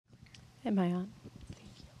Am I on?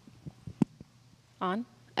 On?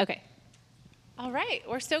 Okay. All right.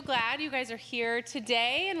 We're so glad you guys are here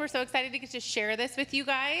today, and we're so excited to get to share this with you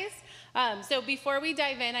guys. So before we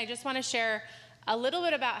dive in, I just want to share a little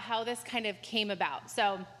bit about how this kind of came about.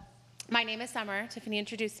 So my name is Summer. Tiffany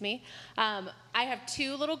introduced me. I have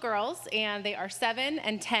two little girls, and they are 7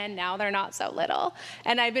 and 10 now. They're not so little.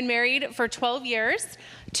 And I've been married for 12 years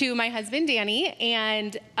to my husband, Danny.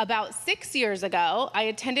 And about 6 years ago, I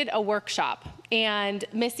attended a workshop. And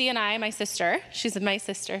Missy and I, my sister, she's my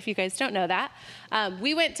sister if you guys don't know that,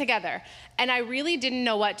 we went together. And I really didn't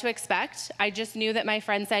know what to expect. I just knew that my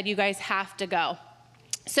friend said, you guys have to go.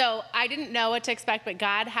 So I didn't know what to expect, but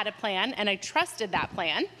God had a plan, and I trusted that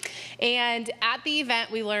plan. And at the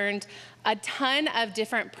event, we learned a ton of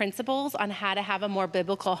different principles on how to have a more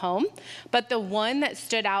biblical home. But the one that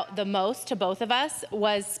stood out the most to both of us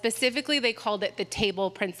was specifically, they called it the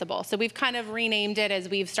table principle. So we've kind of renamed it as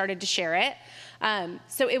we've started to share it.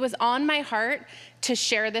 So it was on my heart to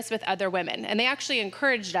share this with other women. And they actually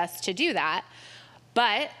encouraged us to do that.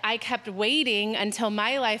 But I kept waiting until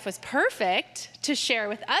my life was perfect to share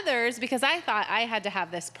with others because I thought I had to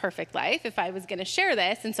have this perfect life if I was going to share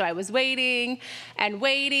this. And so I was waiting and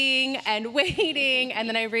waiting and waiting. And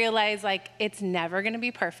then I realized, like, it's never going to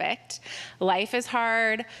be perfect. Life is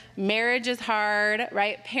hard. Marriage is hard,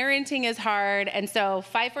 right? Parenting is hard. And so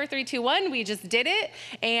 5, 4, 3, 2, 1, we just did it.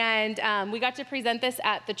 And we got to present this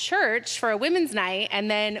at the church for a women's night. And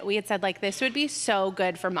then we had said, like, this would be so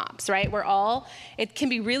good for MOPS, right? It can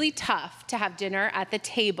be really tough to have dinner at the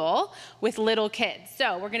table with little kids.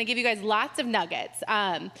 So we're going to give you guys lots of nuggets.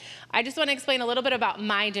 I just want to explain a little bit about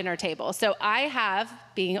my dinner table. So I have,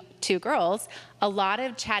 being 2 girls, a lot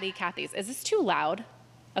of chatty Cathys. Is this too loud?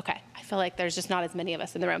 Okay, I feel like there's just not as many of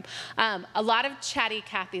us in the room. A lot of chatty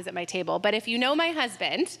Cathys at my table. But if you know my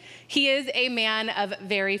husband, he is a man of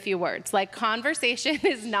very few words. Like, conversation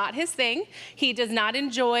is not his thing. He does not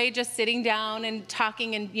enjoy just sitting down and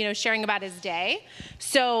talking and, sharing about his day.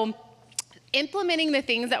 So implementing the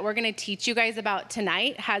things that we're going to teach you guys about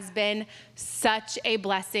tonight has been such a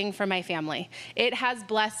blessing for my family. It has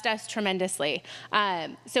blessed us tremendously.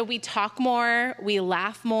 So we talk more, we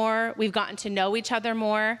laugh more, we've gotten to know each other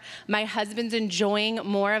more. My husband's enjoying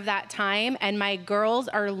more of that time, and my girls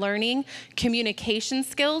are learning communication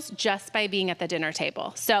skills just by being at the dinner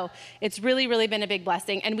table. So it's really, really been a big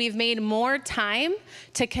blessing, and we've made more time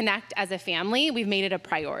to connect as a family. We've made it a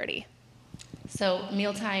priority. So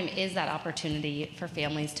mealtime is that opportunity for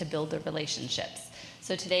families to build their relationships.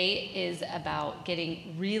 So today is about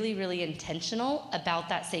getting really, really intentional about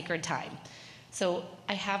that sacred time. So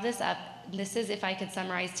I have this up. This is, if I could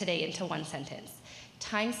summarize today into one sentence.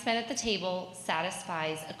 Time spent at the table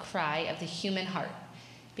satisfies a cry of the human heart,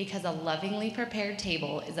 because a lovingly prepared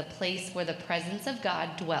table is a place where the presence of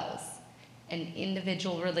God dwells and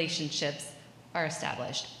individual relationships are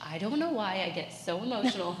established. I don't know why I get so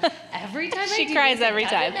emotional every time I do She cries this. every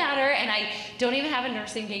time. It doesn't matter, and I don't even have a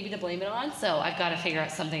nursing baby to blame it on, so I've got to figure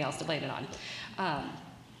out something else to blame it on.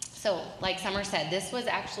 So like Summer said, this was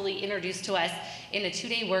actually introduced to us in a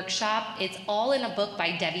 2-day workshop. It's all in a book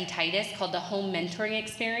by Debbie Titus called The Home Mentoring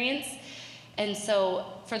Experience. And so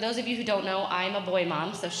for those of you who don't know, I'm a boy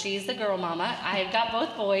mom, so she's the girl mama. I've got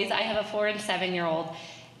both boys. I have a 4- and 7-year-old.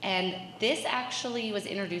 And this actually was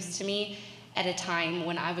introduced to me at a time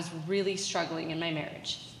when I was really struggling in my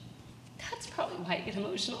marriage. That's probably why I get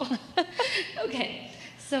emotional. Okay,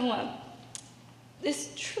 so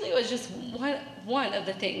this truly was just one of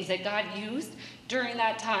the things that God used during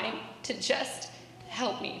that time to just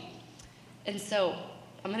help me. And so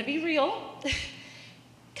I'm gonna be real.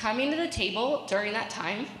 Coming to the table during that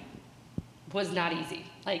time was not easy.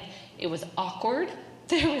 Like, it was awkward,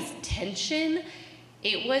 there was tension,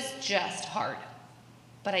 it was just hard.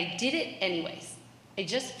 But I did it anyways. I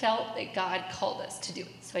just felt that God called us to do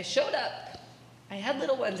it. So I showed up. I had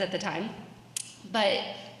little ones at the time, but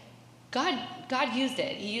God used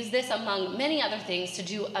it. He used this among many other things to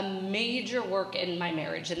do a major work in my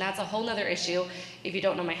marriage, and that's a whole nother issue if you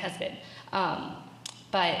don't know my husband.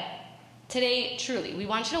 But today, truly, we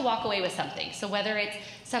want you to walk away with something. So whether it's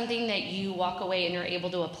something that you walk away and you're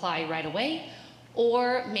able to apply right away,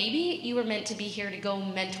 or maybe you were meant to be here to go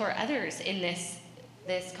mentor others in this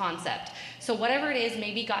concept. So whatever it is,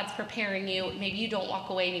 maybe God's preparing you. Maybe you don't walk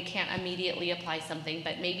away and you can't immediately apply something,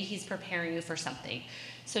 but maybe he's preparing you for something.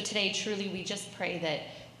 So today, truly, we just pray that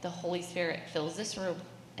the Holy Spirit fills this room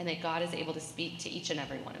and that God is able to speak to each and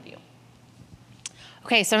every one of you.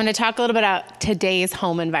 Okay, so I'm going to talk a little bit about today's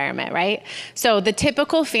home environment, right? So the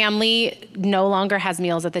typical family no longer has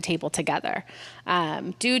meals at the table together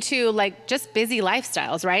due to like just busy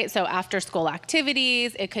lifestyles, right? So after school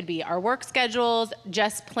activities, it could be our work schedules,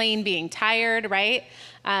 just plain being tired, right?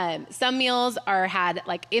 Some meals are had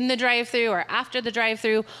like in the drive-thru or after the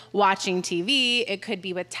drive-thru, watching TV. It could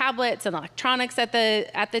be with tablets and electronics at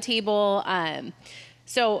the table.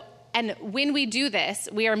 And when we do this,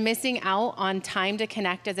 we are missing out on time to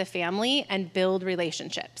connect as a family and build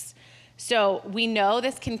relationships. So we know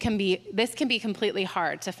this can be completely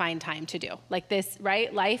hard to find time to do. Like this,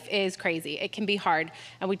 right? Life is crazy. It can be hard,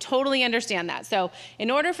 and we totally understand that. So in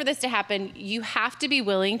order for this to happen, you have to be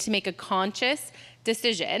willing to make a conscious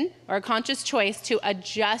decision or a conscious choice to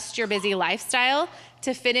adjust your busy lifestyle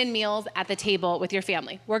to fit in meals at the table with your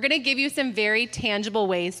family. We're gonna give you some very tangible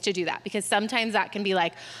ways to do that, because sometimes that can be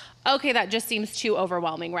like, okay, that just seems too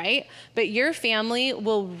overwhelming, right? But your family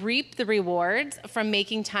will reap the rewards from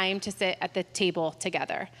making time to sit at the table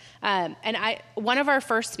together. One of our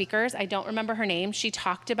first speakers, I don't remember her name, she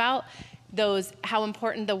talked about how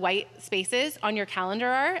important the white spaces on your calendar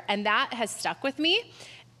are, and that has stuck with me.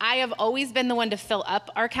 I have always been the one to fill up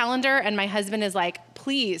our calendar, and my husband is like,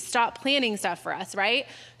 please stop planning stuff for us, right?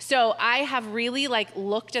 So I have really like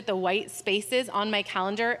looked at the white spaces on my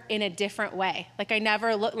calendar in a different way. Like I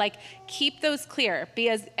never look, like keep those clear. Be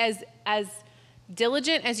as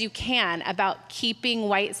diligent as you can about keeping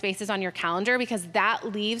white spaces on your calendar, because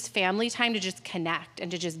that leaves family time to just connect and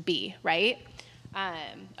to just be, right?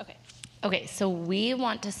 Okay, so we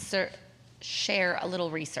want to share a little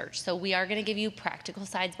research. So we are going to give you practical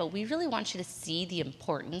sides, but we really want you to see the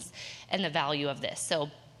importance and the value of this. So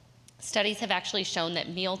studies have actually shown that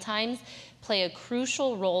meal times play a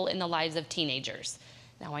crucial role in the lives of teenagers.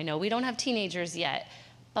 Now, I know we don't have teenagers yet,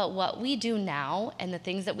 but what we do now and the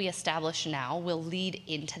things that we establish now will lead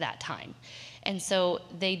into that time. And so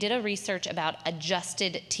they did a research about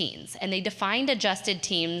adjusted teens, and they defined adjusted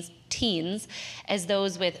teens as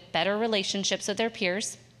those with better relationships with their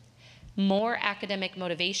peers, more academic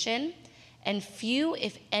motivation, and few,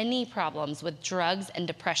 if any, problems with drugs and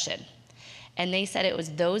depression. And they said it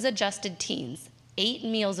was those adjusted teens, 8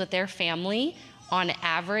 meals with their family on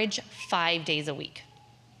average 5 days a week.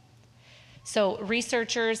 So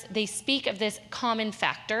researchers, they speak of this common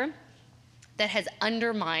factor that has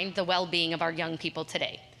undermined the well-being of our young people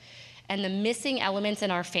today. And the missing elements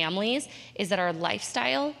in our families is that our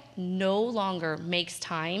lifestyle no longer makes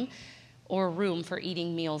time or room for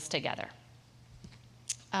eating meals together.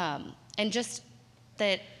 And just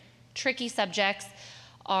that tricky subjects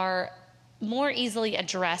are more easily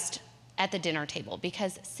addressed at the dinner table,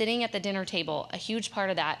 because sitting at the dinner table, a huge part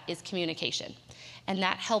of that is communication. And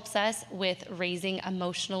that helps us with raising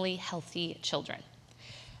emotionally healthy children.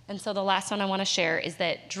 And so the last one I want to share is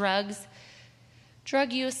that drug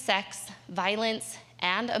use, sex, violence,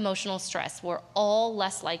 and emotional stress were all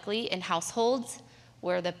less likely in households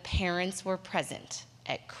where the parents were present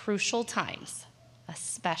at crucial times,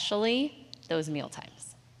 especially those meal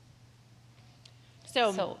times.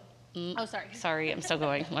 Sorry, I'm still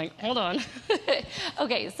going. I'm like, hold on.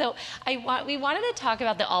 Okay, so we wanted to talk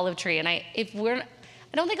about the olive tree, and I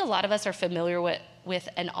don't think a lot of us are familiar with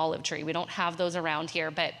an olive tree. We don't have those around here,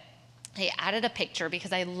 but I added a picture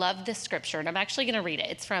because I love this scripture, and I'm actually going to read it.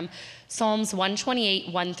 It's from Psalms 128,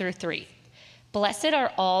 1-3. Blessed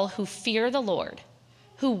are all who fear the Lord,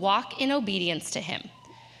 who walk in obedience to him.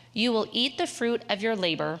 You will eat the fruit of your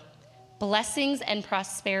labor. Blessings and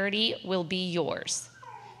prosperity will be yours.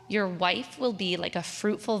 Your wife will be like a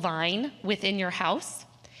fruitful vine within your house,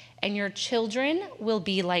 and your children will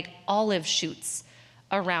be like olive shoots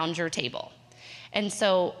around your table. And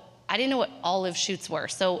so I didn't know what olive shoots were.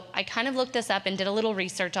 So I kind of looked this up and did a little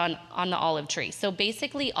research on the olive tree. So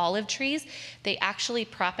basically olive trees, they actually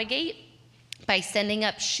propagate by sending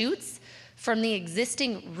up shoots from the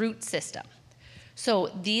existing root system. So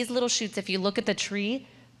these little shoots, if you look at the tree,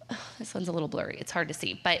 this one's a little blurry, it's hard to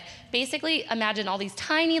see, but basically imagine all these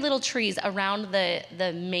tiny little trees around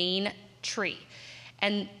the main tree.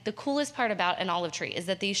 And the coolest part about an olive tree is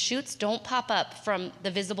that these shoots don't pop up from the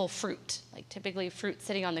visible fruit. Like typically fruit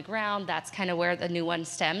sitting on the ground, that's kind of where the new one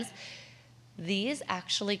stems. These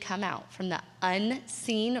actually come out from the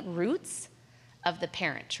unseen roots of the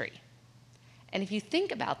parent tree. And if you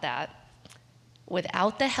think about that,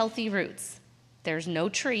 without the healthy roots, there's no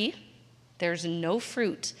tree, there's no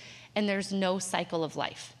fruit, and there's no cycle of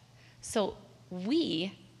life. So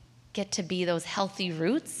we get to be those healthy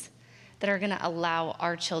roots that are going to allow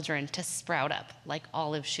our children to sprout up like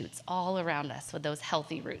olive shoots all around us with those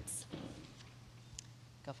healthy roots.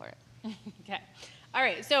 Go for it. Okay. All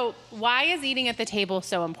right. So why is eating at the table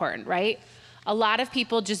so important, right? A lot of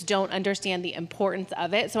people just don't understand the importance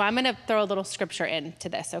of it. So I'm going to throw a little scripture into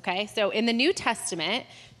this, okay? So in the New Testament,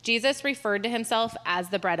 Jesus referred to himself as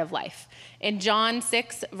the bread of life. In John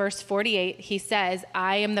 6, verse 48, he says,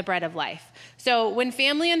 I am the bread of life. So when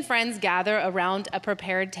family and friends gather around a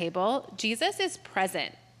prepared table, Jesus is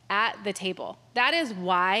present at the table. That is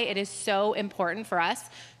why it is so important for us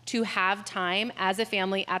to have time as a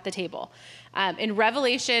family at the table. In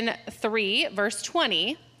Revelation 3, verse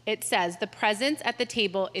 20, it says, the presence at the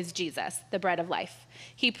table is Jesus, the bread of life.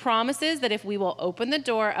 He promises that if we will open the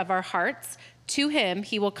door of our hearts to him,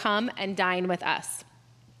 he will come and dine with us.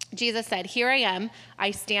 Jesus said, here I am, I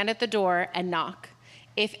stand at the door and knock.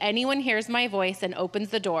 If anyone hears my voice and opens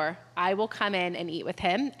the door, I will come in and eat with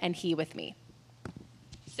him and he with me.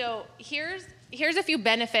 So here's a few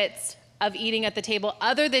benefits of eating at the table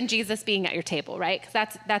other than Jesus being at your table, right?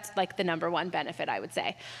 Because that's like the number one benefit, I would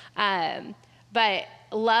say. But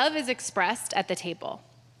love is expressed at the table.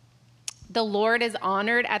 The Lord is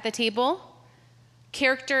honored at the table.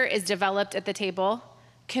 Character is developed at the table.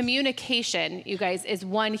 Communication, you guys, is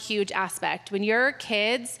one huge aspect. When your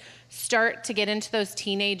kids start to get into those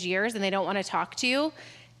teenage years and they don't want to talk to you,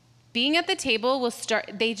 being at the table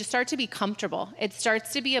they just start to be comfortable. It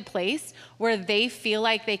starts to be a place where they feel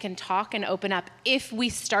like they can talk and open up if we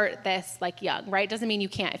start this like young, right? Doesn't mean you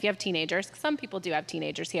can't if you have teenagers. Some people do have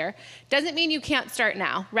teenagers here. Doesn't mean you can't start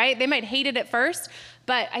now, right? They might hate it at first,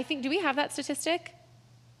 but I think, do we have that statistic?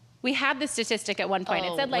 We had this statistic at one point.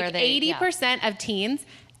 It said like 80% of teens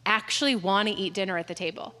actually want to eat dinner at the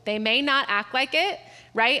table. They may not act like it,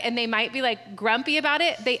 right? And they might be like grumpy about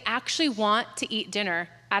it. They actually want to eat dinner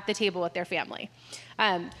at the table with their family.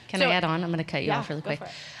 Can I add on? I'm going to cut you off really quick.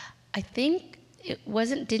 I think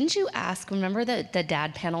didn't you ask, remember the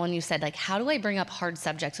dad panel, and you said, like, how do I bring up hard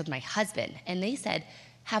subjects with my husband? And they said,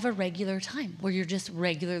 have a regular time where you're just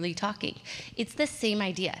regularly talking. It's the same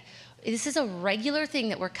idea. This is a regular thing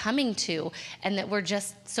that we're coming to, and that we're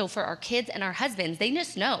just, so for our kids and our husbands, they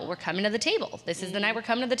just know we're coming to the table. This is the night we're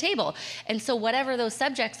coming to the table. And so whatever those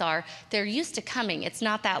subjects are, they're used to coming. It's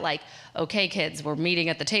not that like, okay, kids, we're meeting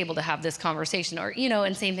at the table to have this conversation, or,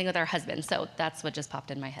 and same thing with our husbands. So that's what just popped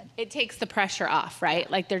in my head. It takes the pressure off, right?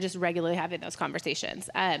 Like they're just regularly having those conversations.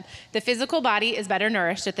 The physical body is better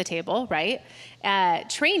nourished at the table, right?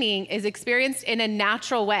 Training is experienced in a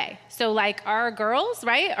natural way. So like our girls,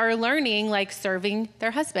 right, are learning like serving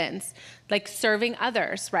their husbands, like serving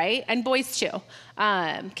others, right? And boys too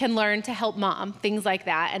can learn to help mom, things like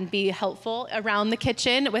that, and be helpful around the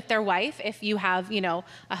kitchen with their wife if you have,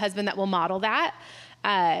 a husband that will model that.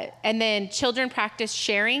 And then children practice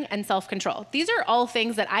sharing and self-control. These are all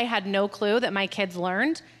things that I had no clue that my kids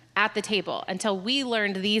learned at the table until we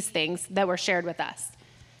learned these things that were shared with us.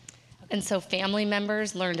 And so family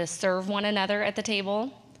members learn to serve one another at the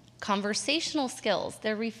table. Conversational skills,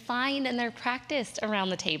 they're refined and they're practiced around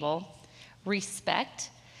the table.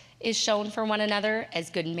 Respect is shown for one another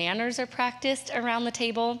as good manners are practiced around the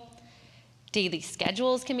table. Daily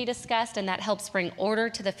schedules can be discussed, and that helps bring order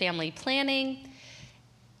to the family planning.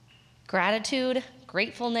 Gratitude,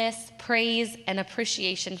 gratefulness, praise, and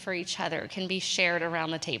appreciation for each other can be shared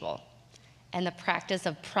around the table. And the practice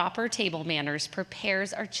of proper table manners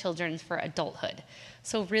prepares our children for adulthood.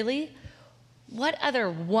 So really, what other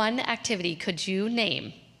one activity could you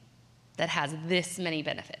name that has this many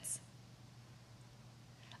benefits?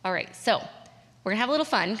 All right, so we're gonna have a little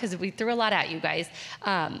fun because we threw a lot at you guys.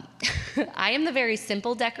 I am the very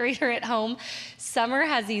simple decorator at home. Summer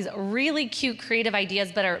has these really cute creative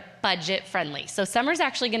ideas but are budget friendly. So Summer's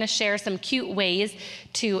actually gonna share some cute ways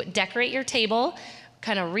to decorate your table,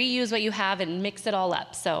 kind of reuse what you have and mix it all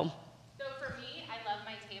up. So for me, I love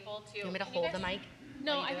my table too. You want me to hold the mic?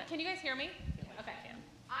 No, can you guys hear me? Okay.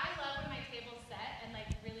 I love when my table's set and like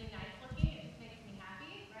really nice looking. It just makes me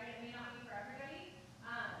happy, right? It may not be for everybody.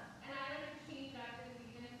 And I like to change it up for the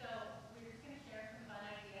season, so we're just going to share some fun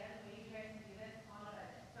ideas and ways you guys can do this on a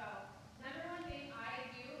budget. So number one thing I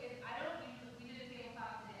do is we did a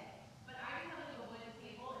tabletop today, but I just have like a wood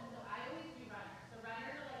table, and so I always do runners. So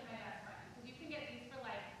runners are like my best friend because you can get these for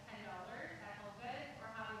like $10 at Home Goods or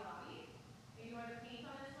Hobby Lobby. If you want to paint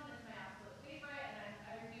on this one, it's my absolute favorite, and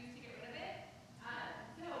I refuse to get rid of it.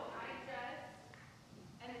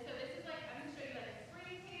 So this is like, I'm going to show you like a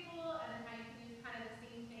spring table, and then how you can use kind of the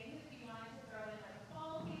same things if you wanted to throw in like a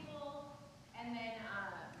fall table, and then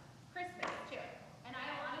Christmas too. And I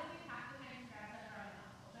will honestly half the time grab stuff around the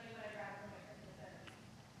house. I'll show you what I grabbed from my Christmas dinner.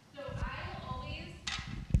 So I will always,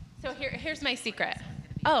 here's my secret.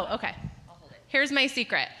 Oh, okay. Here's my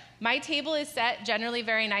secret. My table is set generally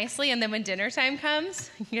very nicely, and then when dinner time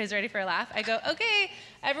comes, you guys ready for a laugh? I go, okay,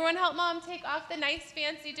 everyone help mom take off the nice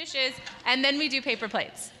fancy dishes, and then we do paper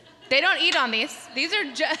plates. They don't eat on these. These are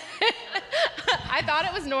just, I thought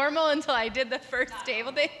it was normal until I did the first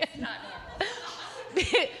table thing. It's not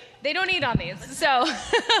normal. They don't eat on these, so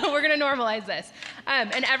we're gonna normalize this.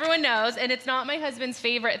 And everyone knows, and it's not my husband's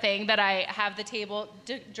favorite thing that I have the table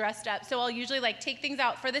dressed up, so I'll usually like take things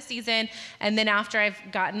out for the season, and then after I've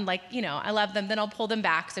gotten like, you know, I love them, then I'll pull them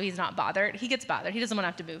back so he's not bothered. He gets bothered, he doesn't wanna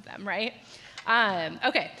have to move them, right?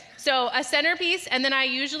 Okay, so a centerpiece, and then I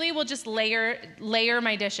usually will just layer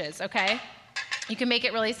my dishes, okay? You can make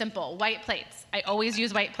it really simple. White plates, I always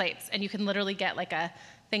use white plates, and you can literally get like a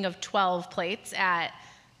thing of 12 plates at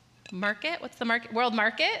Market, what's the market? World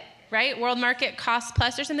Market, right? World Market Cost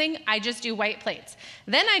Plus or something. I just do white plates.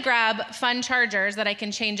 Then I grab fun chargers that I can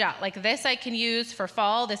change out. Like this I can use for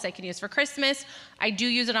fall, this I can use for Christmas. I do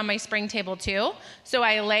use it on my spring table too. So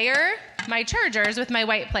I layer my chargers with my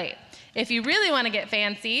white plate. If you really want to get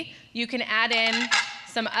fancy, you can add in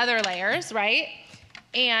some other layers, right?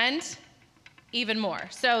 And even more.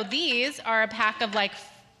 So these are a pack of like,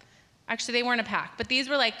 actually they weren't a pack, but these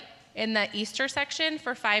were like in the Easter section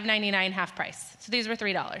for $5.99 half price. So these were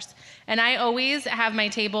 $3. And I always have my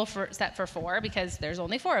table set for 4 because there's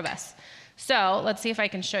only 4 of us. So let's see if I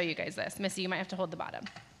can show you guys this. Missy, you might have to hold the bottom.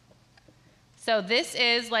 So this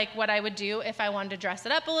is like what I would do if I wanted to dress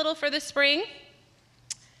it up a little for the spring.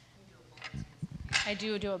 I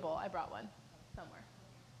do a bowl. I brought one somewhere.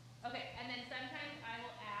 Okay, and then sometimes I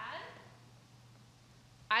will add,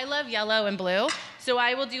 I love yellow and blue, so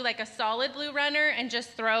I will do like a solid blue runner and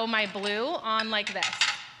just throw my blue on like this.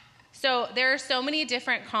 So there are so many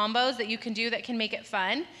different combos that you can do that can make it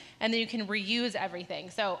fun, and then you can reuse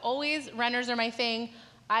everything. So always, runners are my thing.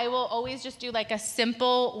 I will always just do like a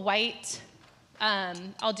simple white,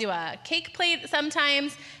 I'll do a cake plate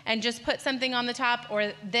sometimes and just put something on the top,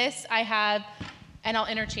 or this I have, and I'll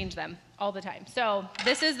interchange them all the time. So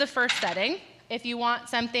this is the first setting. If you want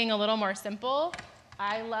something a little more simple,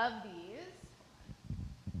 I love these.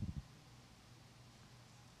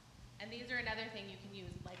 And these are another thing you can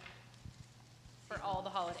use like for all the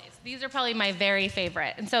holidays. These are probably my very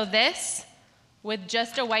favorite. And so this, with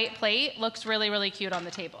just a white plate, looks really, really cute on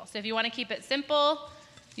the table. So if you want to keep it simple,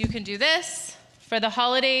 you can do this. For the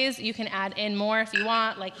holidays, you can add in more if you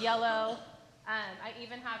want, like yellow. I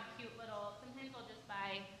even have cute little, sometimes I'll just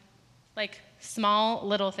buy like small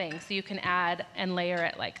little things. So you can add and layer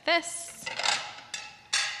it like this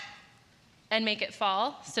and make it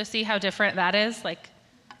fall. So see how different that is? Like,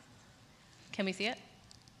 can we see it?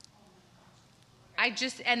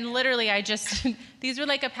 These were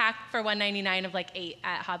like a pack for $1.99 of like 8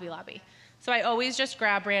 at Hobby Lobby. So I always just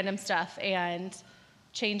grab random stuff and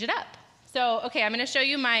change it up. So, okay, I'm gonna show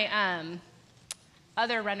you my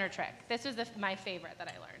other runner trick. This was my favorite that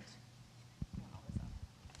I learned.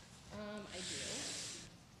 I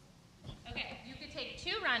do. Okay, you could take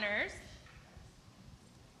 2 runners.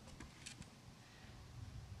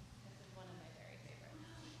 This is one of my very favorites.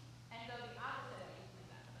 And go the opposite way, like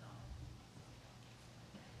that in the middle.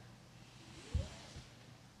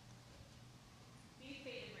 These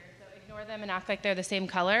faded weird, so ignore them and act like they're the same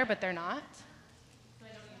color, but they're not. So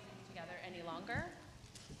I don't use them together any longer.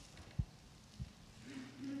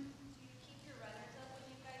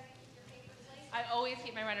 I always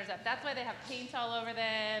keep my runners up. That's why they have paint all over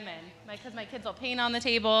them, and because my kids will paint on the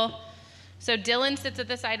table. So Dylan sits at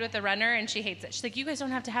the side with the runner, and she hates it. She's like, you guys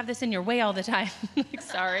don't have to have this in your way all the time. Like,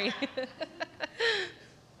 sorry.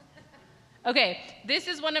 Okay, this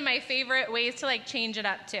is one of my favorite ways to like change it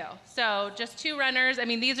up too. So just 2 runners. I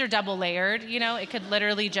mean, these are double layered, you know. It could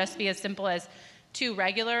literally just be as simple as 2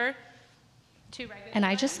 regular. And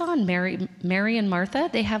I just saw on Mary and Martha,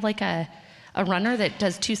 they have like a runner that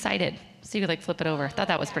does 2-sided. So you could like flip it over. Thought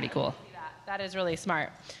that was pretty cool. That is really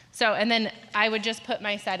smart. So, and then I would just put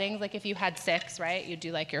my settings, like if you had 6, right? You'd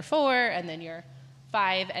do like your 4 and then your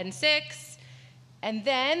 5 and 6. And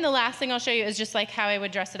then the last thing I'll show you is just like how I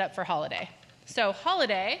would dress it up for holiday. So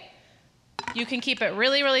holiday, you can keep it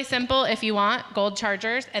really, really simple if you want, gold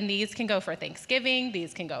chargers, and these can go for Thanksgiving,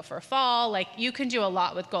 these can go for fall. Like you can do a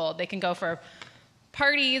lot with gold. They can go for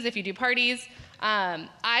parties if you do parties.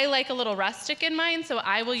 I like a little rustic in mine, so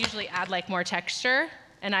I will usually add like more texture,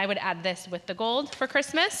 and I would add this with the gold for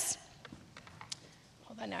Christmas.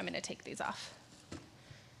 Hold on, now I'm gonna take these off.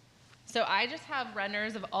 So I just have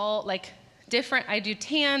runners of all like different, I do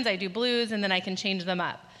tans, I do blues, and then I can change them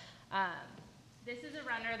up. This is a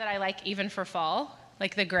runner that I like even for fall.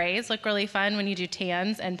 Like the grays look really fun when you do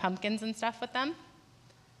tans and pumpkins and stuff with them.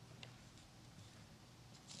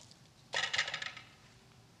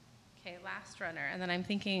 And then I'm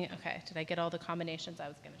thinking, okay, did I get all the combinations I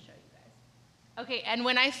was going to show you guys? Okay, and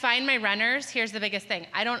when I find my runners, here's the biggest thing.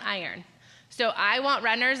 I don't iron. So I want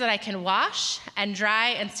runners that I can wash and dry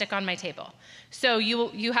and stick on my table. So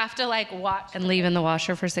you have to like watch. And leave in the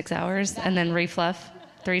washer for 6 hours and then refluff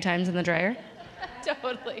 3 times in the dryer?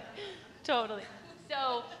 Totally.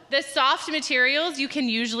 So the soft materials, you can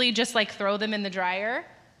usually just like throw them in the dryer,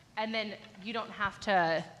 and then you don't have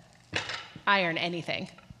to iron anything.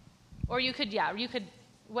 Or you could,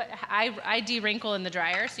 I de-wrinkle in the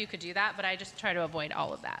dryer, so you could do that, but I just try to avoid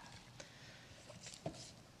all of that.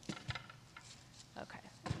 Okay.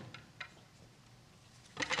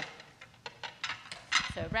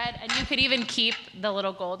 So red, and you could even keep the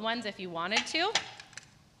little gold ones if you wanted to.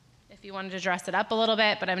 If you wanted to dress it up a little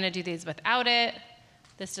bit, but I'm going to do these without it.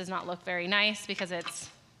 This does not look very nice because it's,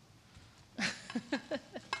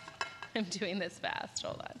 I'm doing this fast,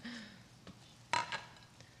 hold on.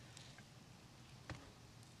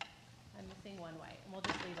 I'm missing one white, and we'll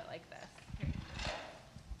just leave it like this. Here.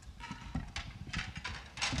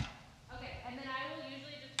 Okay, and then I will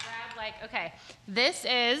usually just grab like, okay, this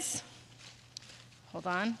is, hold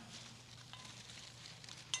on.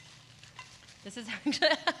 This is actually,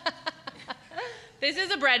 this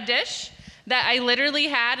is a bread dish that I literally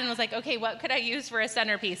had and was like, okay, what could I use for a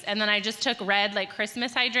centerpiece? And then I just took red, like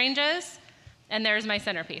Christmas hydrangeas, and there's my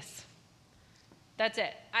centerpiece. That's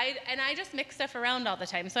it. I just mix stuff around all the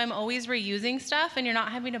time, so I'm always reusing stuff, and you're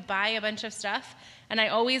not having to buy a bunch of stuff. And I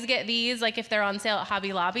always get these, like if they're on sale at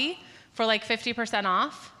Hobby Lobby, for like 50%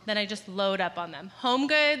 off, then I just load up on them. Home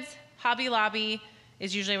Goods, Hobby Lobby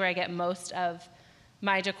is usually where I get most of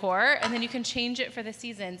my decor, and then you can change it for the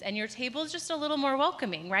seasons, and your table's just a little more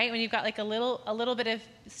welcoming, right? When you've got like a little bit of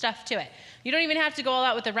stuff to it. You don't even have to go all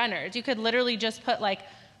out with the runners. You could literally just put like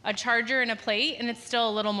a charger and a plate, and it's still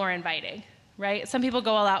a little more inviting, right? Some people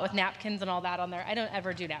go all out with napkins and all that on there. I don't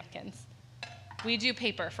ever do napkins. We do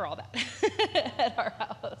paper for all that at our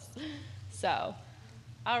house. So,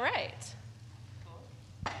 all right.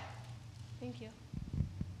 Thank you.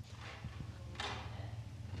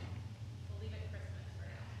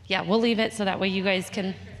 Yeah, we'll leave it so that way you guys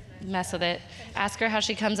can mess with it. Ask her how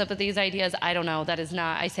she comes up with these ideas. I don't know. That is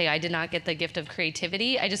not, I say I did not get the gift of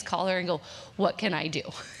creativity. I just call her and go, what can I do?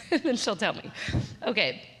 And then she'll tell me.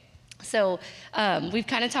 Okay, so we've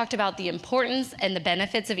kind of talked about the importance and the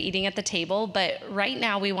benefits of eating at the table, but right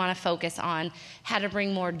now we want to focus on how to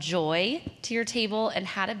bring more joy to your table and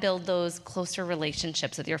how to build those closer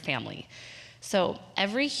relationships with your family. So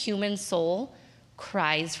every human soul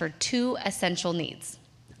cries for 2 essential needs: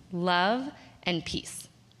 love and peace.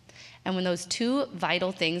 And when those 2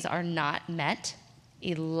 vital things are not met,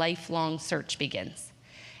 a lifelong search begins.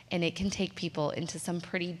 And it can take people into some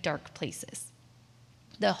pretty dark places.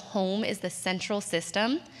 The home is the central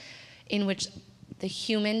system in which the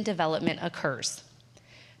human development occurs.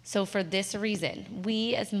 So for this reason,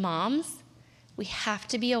 we as moms, we have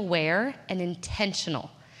to be aware and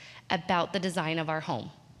intentional about the design of our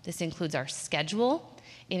home. This includes our schedule,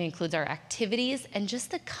 it includes our activities, and just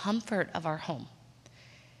the comfort of our home.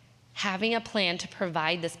 Having a plan to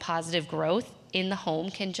provide this positive growth in the home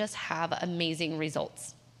can just have amazing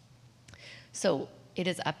results. So it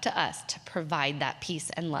is up to us to provide that peace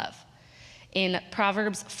and love. In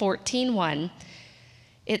Proverbs 14:1,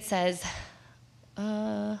 it says,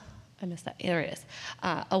 I missed that, there it is.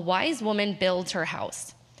 A wise woman builds her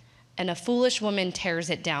house, and a foolish woman tears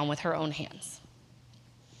it down with her own hands.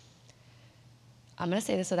 I'm going to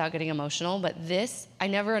say this without getting emotional, but I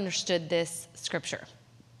never understood this scripture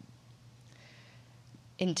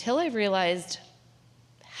until I realized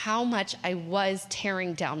how much I was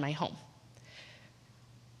tearing down my home.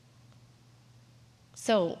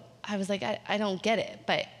 So I was like, I don't get it,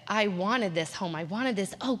 but I wanted this home. I wanted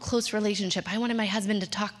this, close relationship. I wanted my husband to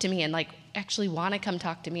talk to me and like actually want to come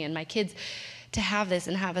talk to me, and my kids to have this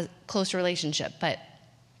and have a close relationship. But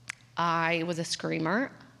I was a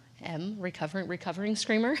screamer. Recovering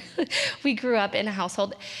screamer. We grew up in a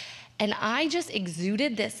household, and I just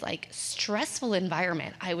exuded this like stressful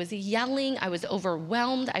environment. I was yelling, I was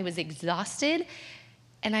overwhelmed, I was exhausted,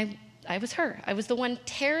 and I was her. I was the one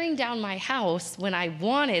tearing down my house when I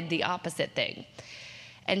wanted the opposite thing.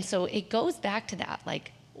 And so it goes back to that,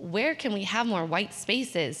 like, where can we have more white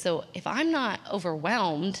spaces? So if I'm not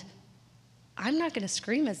overwhelmed, I'm not going to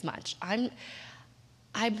scream as much. I'm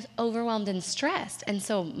overwhelmed and stressed, and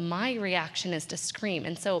so my reaction is to scream.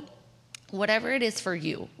 And so whatever it is for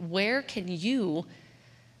you, where can you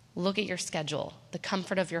look at your schedule, the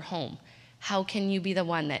comfort of your home? How can you be the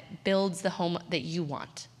one that builds the home that you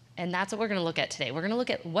want? And that's what we're going to look at today. We're going to look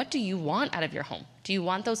at, what do you want out of your home? Do you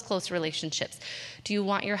want those close relationships? Do you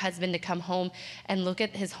want your husband to come home and look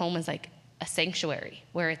at his home as like a sanctuary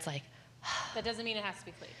where it's like, that doesn't mean it has to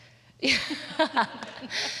be clean.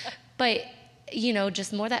 But, you know,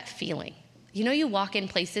 just more that feeling. You know, you walk in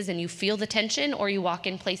places and you feel the tension, or you walk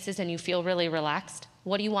in places and you feel really relaxed.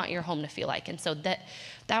 What do you want your home to feel like? And so that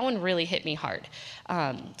one really hit me hard.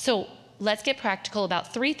 So let's get practical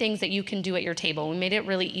about 3 things that you can do at your table. We made it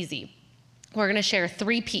really easy. We're going to share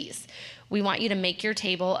 3 P's. We want you to make your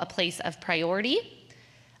table a place of priority,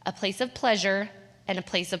 a place of pleasure, and a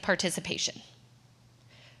place of participation.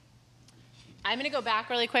 I'm going to go back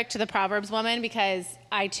really quick to the Proverbs woman, because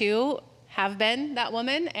I too have been that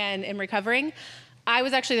woman and am recovering. I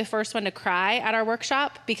was actually the first one to cry at our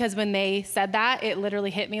workshop, because when they said that, it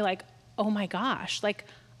literally hit me like, oh my gosh, like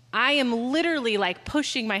I am literally like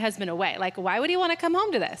pushing my husband away. Like, why would he want to come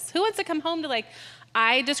home to this? Who wants to come home to, like,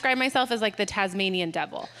 I describe myself as like the Tasmanian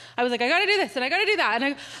devil. I was like, I got to do this and I got to do that.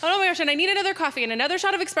 And oh my gosh, and I need another coffee and another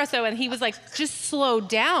shot of espresso. And he was like, just slow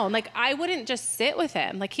down. Like, I wouldn't just sit with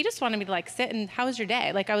him. Like, he just wanted me to like sit and, how was your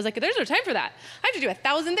day? Like, I was like, there's no time for that. I have to do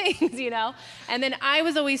 1,000 things, you know? And then I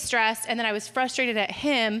was always stressed. And then I was frustrated at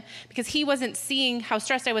him because he wasn't seeing how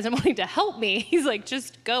stressed I was and wanting to help me. He's like,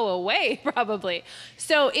 just go away, probably.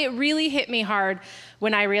 So it really hit me hard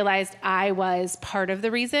when I realized I was part of the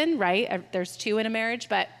reason, right? There's 2 in a marriage,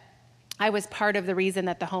 but I was part of the reason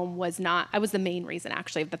that the home was not, I was the main reason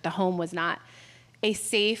actually, that the home was not a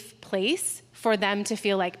safe place for them to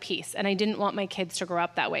feel like peace. And I didn't want my kids to grow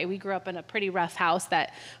up that way. We grew up in a pretty rough house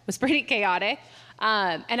that was pretty chaotic.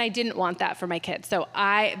 And I didn't want that for my kids. So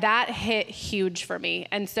that hit huge for me.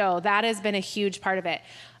 And so that has been a huge part of it.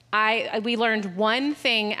 We learned one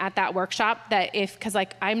thing at that workshop, that because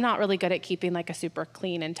like I'm not really good at keeping like a super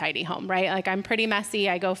clean and tidy home, right? Like I'm pretty messy.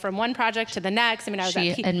 I go from one project to the next. I mean,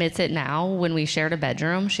 She admits it now. When we shared a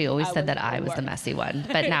bedroom, she always said that I was the messy one.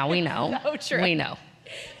 But now we know. So true. We know.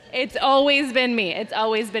 It's always been me. It's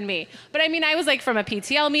always been me. But I mean, I was like from a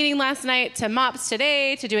PTL meeting last night to MOPS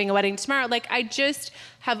today to doing a wedding tomorrow. Like I just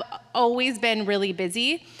have always been really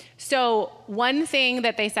busy. So one thing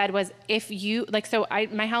that they said was, if you, like, so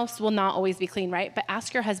my house will not always be clean, right? But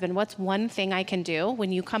ask your husband, what's one thing I can do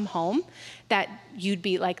when you come home that you'd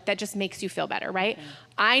be like, that just makes you feel better, right? Mm-hmm.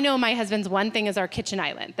 I know my husband's one thing is our kitchen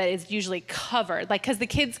island that is usually covered. Like, because the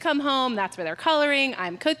kids come home, that's where they're coloring,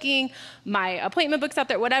 I'm cooking, my appointment book's out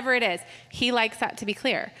there, whatever it is. He likes that to be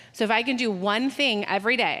clear. So if I can do one thing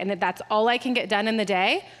every day, and that's all I can get done in the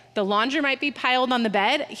day, the laundry might be piled on the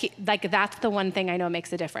bed. That's the one thing I know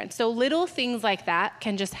makes a difference. So little things like that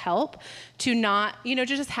can just help to not, to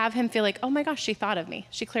just have him feel like, oh my gosh, she thought of me.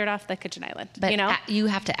 She cleared off the kitchen island, but you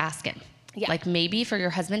have to ask him. Yeah. Like maybe for your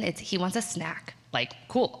husband, he wants a snack. Like,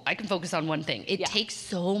 cool, I can focus on one thing. It takes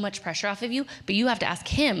so much pressure off of you, but you have to ask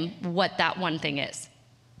him what that one thing is.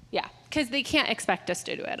 Yeah, because they can't expect us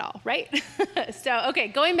to do it all, right? So, okay,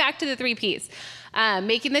 going back to the 3 Ps.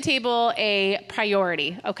 Making the table a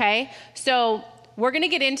priority, okay? So we're gonna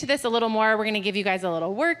get into this a little more. We're gonna give you guys a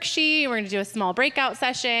little worksheet. We're gonna do a small breakout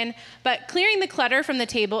session. But clearing the clutter from the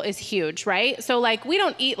table is huge, right? So like, we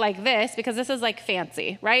don't eat like this because this is like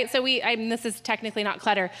fancy, right? So this is technically not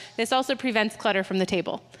clutter. This also prevents clutter from the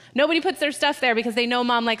table. Nobody puts their stuff there because they know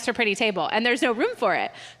mom likes her pretty table and there's no room for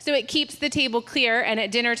it. So it keeps the table clear, and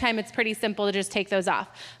at dinner time, it's pretty simple to just take those off.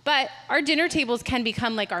 But our dinner tables can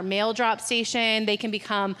become like our mail drop station. They can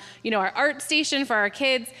become, our art station for our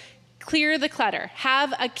kids. Clear the clutter.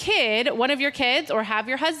 Have a kid, one of your kids, or have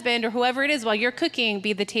your husband or whoever it is while you're cooking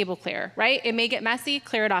be the table clearer, right? It may get messy,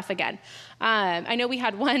 clear it off again. I know we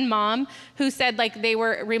had one mom who said like they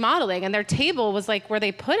were remodeling and their table was like where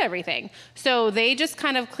they put everything. So they just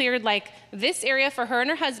kind of cleared like this area for her and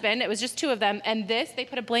her husband. It was just 2 of them. And this, they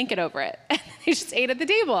put a blanket over it. And they just ate at the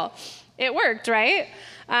table. It worked, right?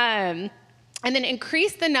 And then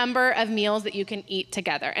increase the number of meals that you can eat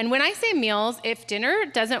together. And when I say meals, if dinner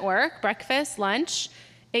doesn't work, breakfast, lunch,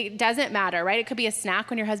 it doesn't matter, right? It could be a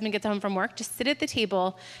snack when your husband gets home from work. Just sit at the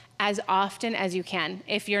table as often as you can.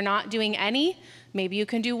 If you're not doing any, maybe you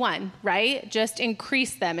can do 1, right? Just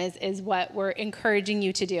increase them is what we're encouraging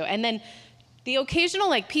you to do. And then the occasional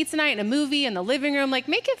like pizza night and a movie in the living room, like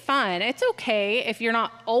make it fun. It's okay if you're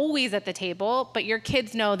not always at the table, but your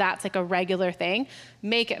kids know that's like a regular thing.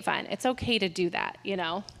 Make it fun. It's okay to do that,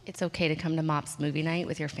 It's okay to come to MOPS movie night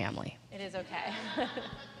with your family. It is okay.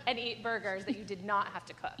 And eat burgers that you did not have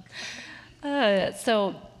to cook.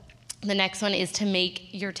 So the next one is to make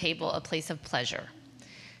your table a place of pleasure.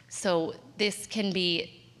 So this can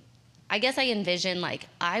be, I guess I envision like,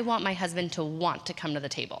 I want my husband to want to come to the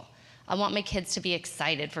table. I want my kids to be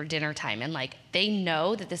excited for dinner time, and like they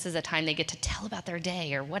know that this is a time they get to tell about their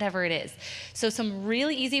day or whatever it is. So some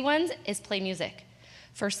really easy ones is play music.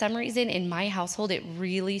 For some reason in my household, it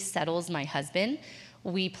really settles my husband.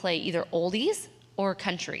 We play either oldies or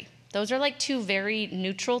country. Those are like two very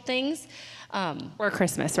neutral things. Or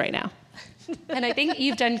Christmas right now. And I think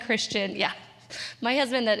you've done Christian, yeah. My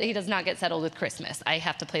husband, that he does not get settled with Christmas. I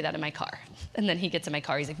have to play that in my car. And then he gets in my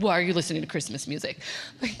car, he's like, why are you listening to Christmas music?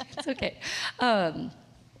 It's okay. And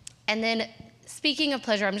then speaking of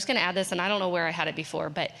pleasure, I'm just gonna add this, and I don't know where I had it before,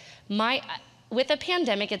 but with the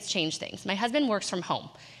pandemic, it's changed things. My husband works from home.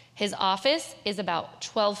 His office is about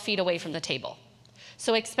 12 feet away from the table.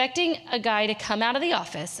 So expecting a guy to come out of the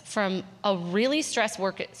office from a really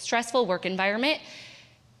stressful work environment,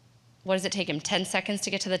 what does it take him, 10 seconds to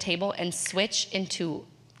get to the table and switch into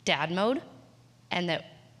dad mode? And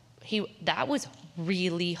that was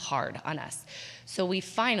really hard on us. So we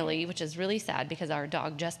finally, which is really sad because our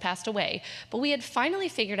dog just passed away, but we had finally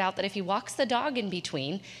figured out that if he walks the dog in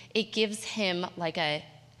between, it gives him like a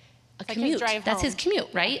commute. That's his commute,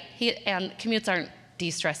 right? And commutes aren't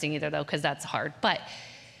de-stressing either though, because that's hard. But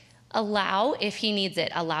allow, if he needs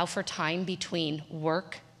it, allow for time between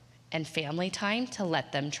work and family time to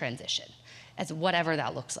let them transition as whatever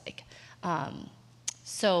that looks like.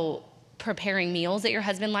 So preparing meals that your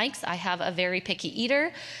husband likes. I have a very picky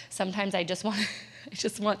eater. Sometimes I just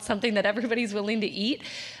want something that everybody's willing to eat.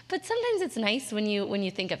 But sometimes it's nice when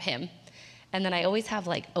you think of him. And then I always have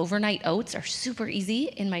like overnight oats are super easy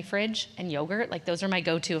in my fridge, and yogurt. Like those are my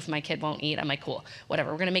go-to if my kid won't eat. I'm like, cool,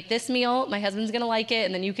 whatever. We're gonna make this meal. My husband's gonna like it,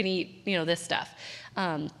 and then you can eat, this stuff.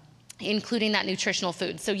 Including that nutritional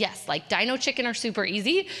food. So yes, like dino chicken are super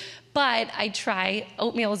easy, but I try,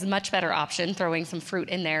 oatmeal is a much better option, throwing some fruit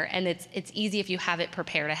in there, and it's easy if you have it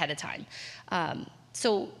prepared ahead of time.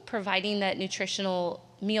 So providing that nutritional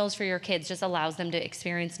meals for your kids just allows them to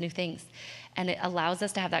experience new things. And it allows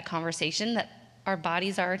us to have that conversation that our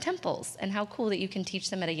bodies are our temples, and how cool that you can teach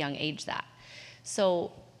them at a young age that.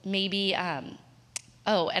 So maybe, and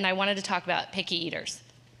I wanted to talk about picky eaters.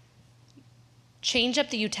 Change up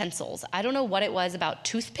the utensils. I don't know what it was about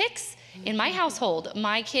toothpicks. In my household,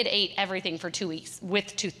 my kid ate everything for 2 weeks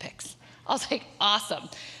with toothpicks. I was like, awesome.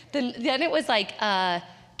 Then it was like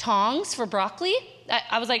tongs for broccoli.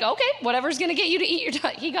 I was like, okay, whatever's gonna get you to eat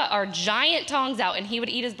your he got our giant tongs out, and he would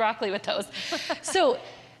eat his broccoli with those. So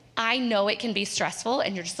I know it can be stressful,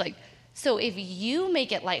 and you're just like, so if you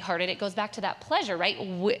make it lighthearted, it goes back to that pleasure, right?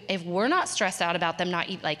 If we're not stressed out about them not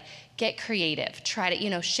eat, like, get creative, try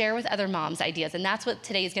to, share with other moms ideas. And that's what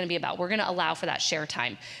today is gonna be about. We're gonna allow for that share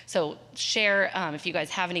time. So share if you guys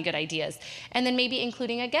have any good ideas. And then maybe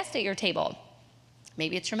including a guest at your table.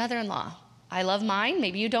 Maybe it's your mother-in-law. I love mine,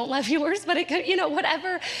 maybe you don't love yours, but it could,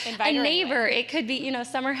 whatever. Invite a neighbor, anyway. It could be,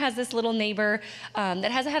 Summer has this little neighbor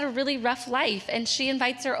that has had a really rough life, and she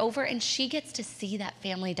invites her over, and she gets to see that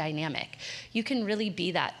family dynamic. You can really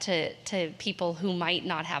be that to people who might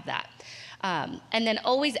not have that. And then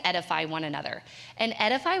always edify one another. And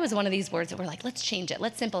edify was one of these words that we're like, let's change it,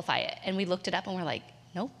 let's simplify it. And we looked it up and we're like,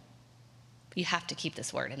 nope. You have to keep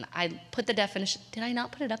this word. And I put the definition, did I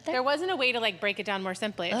not put it up there? There wasn't a way to break it down more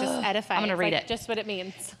simply. It just edify. I'm gonna read it. Just what it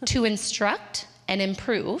means. To instruct and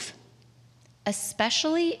improve,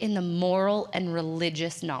 especially in the moral and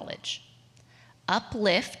religious knowledge.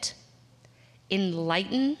 Uplift,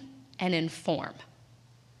 enlighten, and inform.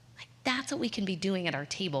 That's what we can be doing at our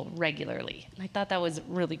table regularly. And I thought that was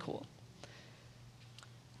really cool.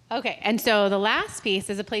 Okay, and so the last piece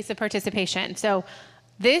is a place of participation. So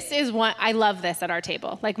this is what, I love this at our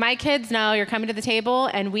table. My kids know you're coming to the table,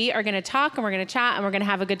 and we are gonna talk, and we're gonna chat, and we're gonna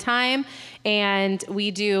have a good time. And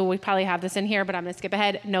we probably have this in here, but I'm gonna skip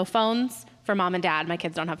ahead. No phones for mom and dad. My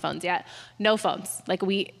kids don't have phones yet. No phones.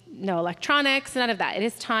 No electronics, none of that. It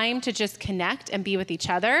is time to just connect and be with each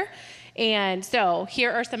other. And so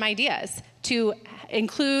here are some ideas to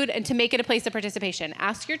include and to make it a place of participation.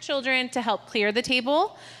 Ask your children to help clear the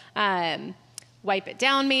table. Wipe it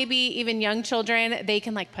down maybe. Even young children, they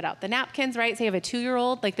can put out the napkins, right? Say you have a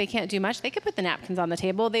 2-year-old, they can't do much. They could put the napkins on the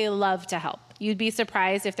table. They love to help. You'd be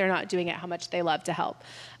surprised if they're not doing it, how much they love to help.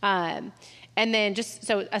 And then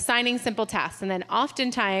so assigning simple tasks. And then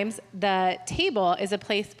oftentimes the table is a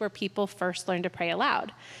place where people first learn to pray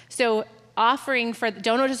aloud. So offering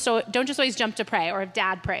don't just always jump to pray, or if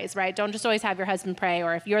dad prays, right? Don't just always have your husband pray,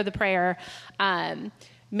 or if you're the prayer,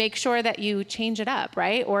 make sure that you change it up,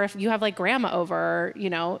 right? Or if you have grandma over,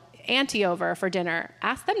 or, auntie over for dinner,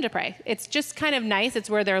 ask them to pray. It's just kind of nice. It's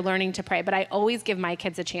where they're learning to pray. But I always give my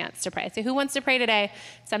kids a chance to pray. I say, who wants to pray today?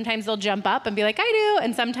 Sometimes they'll jump up and be like, I do.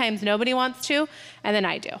 And sometimes nobody wants to, and then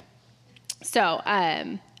I do. So,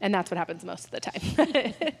 and that's what happens most of the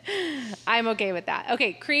time. I'm okay with that.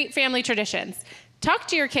 Okay, create family traditions. Talk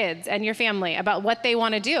to your kids and your family about what they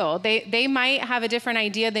want to do. They might have a different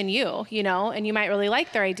idea than you, and you might really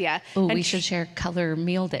like their idea. Oh, and we should share color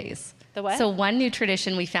meal days. The what? So one new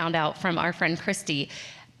tradition we found out from our friend Christy,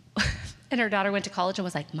 and her daughter went to college and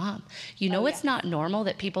was like, Mom, it's not normal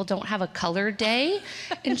that people don't have a color day?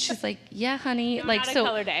 And she's like, yeah, honey. No, like, not so a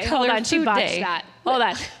color day. Color Hold on, she food botched day. that. Hold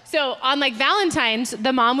on. So on like Valentine's,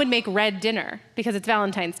 the mom would make red dinner because it's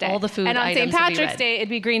Valentine's Day. All the food and on items St. would be Patrick's red. Day, it'd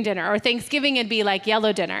be green dinner. Or Thanksgiving, it'd be like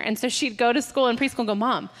yellow dinner. And so she'd go to school and preschool and go,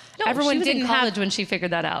 Mom, No, everyone she was didn't in college when she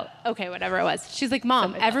figured that out. Okay, whatever it was. She's like, Mom,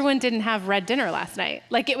 Somebody everyone didn't have red dinner last night.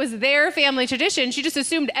 Like it was their family tradition. She just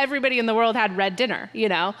assumed everybody in the world had red dinner,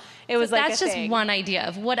 It was like that's just one idea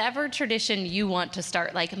of whatever tradition you want to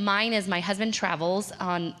start. Like mine is my husband travels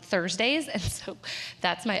on Thursdays, and so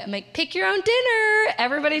I'm like, pick your own dinner.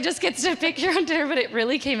 Everybody just gets to pick your own dinner, but it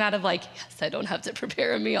really came out of like, yes, I don't have to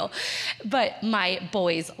prepare a meal. But my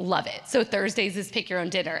boys love it. So Thursdays is pick your own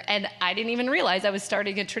dinner. And I didn't even realize I was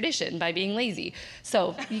starting a tradition by being lazy.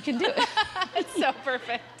 So you can do it. It's so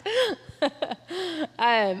perfect.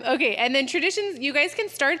 Okay, and then traditions, you guys can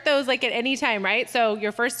start those like at any time, right? So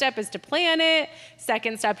your first step is to plan it.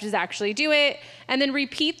 Second step is actually do it. And then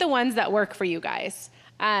repeat the ones that work for you guys.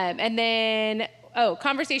 And then,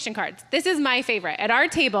 conversation cards. This is my favorite. At our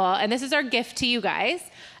table, and this is our gift to you guys,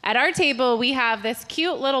 at our table, we have this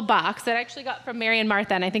cute little box that I actually got from Mary and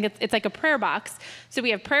Martha, and I think it's like a prayer box. So we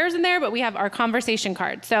have prayers in there, but we have our conversation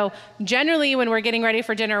cards. So generally, when we're getting ready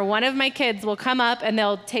for dinner, one of my kids will come up and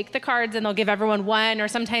they'll take the cards and they'll give everyone one, or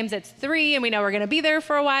sometimes it's 3, and we know we're going to be there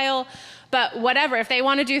for a while. But whatever, if they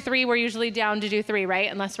want to do 3, we're usually down to do 3,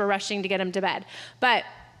 right? Unless we're rushing to get them to bed. But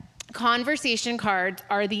conversation cards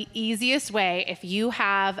are the easiest way if you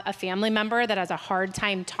have a family member that has a hard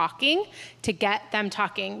time talking to get them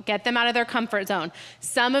talking, get them out of their comfort zone.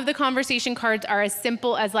 Some of the conversation cards are as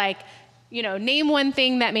simple as like, name one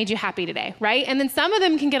thing that made you happy today, right? And then some of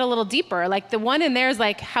them can get a little deeper. Like the one in there is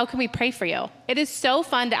like, how can we pray for you? It is so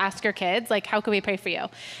fun to ask your kids, like, how can we pray for you?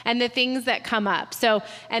 And the things that come up. So,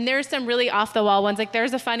 and there's some really off the wall ones. Like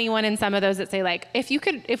there's a funny one in some of those that say like, if we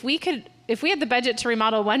had the budget to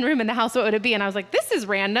remodel one room in the house, what would it be? And I was like, this is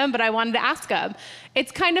random, but I wanted to ask them.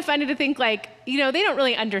 It's kind of funny to think like, they don't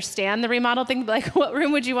really understand the remodel thing, but like, what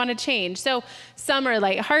room would you want to change? So some are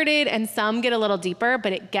lighthearted and some get a little deeper,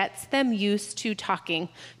 but it gets them used to talking,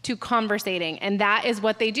 to conversating. And that is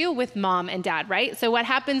what they do with mom and dad, right? So what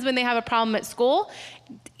happens when they have a problem at school?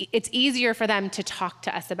 It's easier for them to talk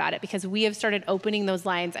to us about it because we have started opening those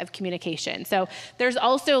lines of communication. So there's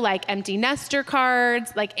also like empty nester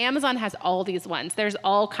cards, like Amazon has all these ones. There's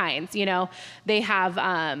all kinds, they have,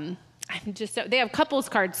 they have couples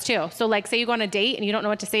cards too. So like say you go on a date and you don't know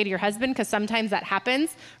what to say to your husband, because sometimes that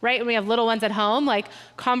happens, right? When we have little ones at home, like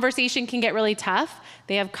conversation can get really tough.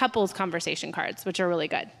 They have couples conversation cards, which are really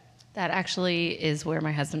good. That actually is where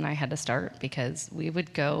my husband and I had to start, because we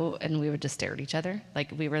would go and we would just stare at each other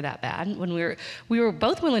like we were that bad. When we were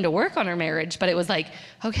both willing to work on our marriage, but it was like,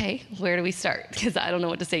 okay, where do we start? Because I don't know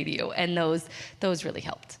what to say to you. And those really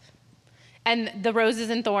helped. And the roses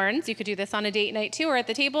and thorns, you could do this on a date night too, or at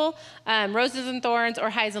the table, roses and thorns or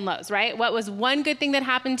highs and lows, right? What was one good thing that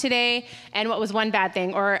happened today and what was one bad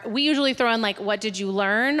thing? Or we usually throw in like, what did you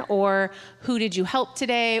learn? Or who did you help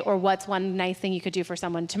today? Or what's one nice thing you could do for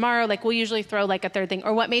someone tomorrow? Like we'll usually throw like a third thing.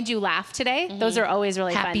 Or what made you laugh today? Mm-hmm. Those are always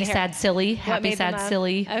really fun. Happy, sad, silly. Happy, sad,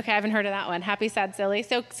 silly. Okay, I haven't heard of that one. Happy, sad, silly.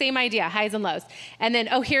 So same idea, highs and lows. And then,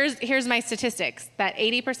 here's my statistics, that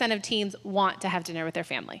 80% of teens want to have dinner with their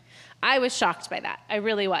family. I was shocked by that. I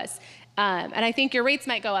really was. And I think your rates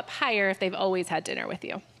might go up higher if they've always had dinner with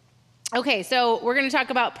you. Okay, so we're going to talk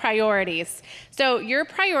about priorities. So your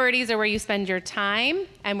priorities are where you spend your time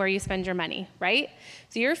and where you spend your money, right?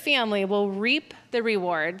 So your family will reap the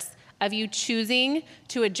rewards of you choosing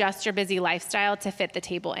to adjust your busy lifestyle to fit the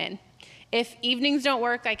table in. If evenings don't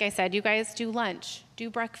work, like I said, you guys do lunch, do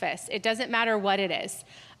breakfast. It doesn't matter what it is.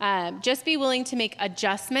 Just be willing to make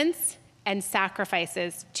adjustments and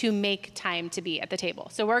sacrifices to make time to be at the table.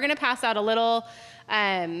 So we're going to pass out a little,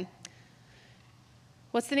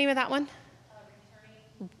 what's the name of that one?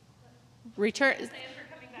 Return.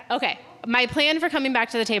 Okay, my plan for coming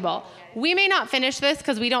back to the table. We may not finish this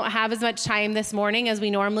because we don't have as much time this morning as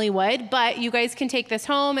we normally would, but you guys can take this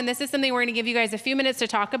home, and this is something we're going to give you guys a few minutes to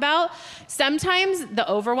talk about. Sometimes the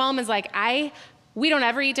overwhelm is like, we don't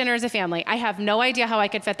ever eat dinner as a family. I have no idea how I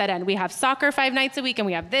could fit that in. We have soccer 5 nights a week, and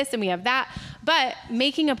we have this, and we have that. But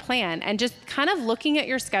making a plan and just kind of looking at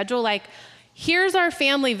your schedule, like, here's our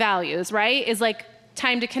family values, right? Is like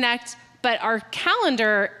time to connect, but our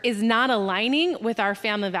calendar is not aligning with our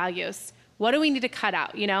family values. What do we need to cut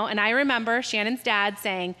out, you know? And I remember Shannon's dad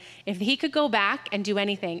saying, if he could go back and do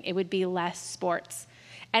anything, it would be less sports.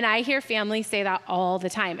 And I hear families say that all the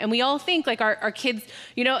time. And we all think like our kids,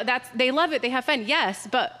 you know, they love it, they have fun. Yes,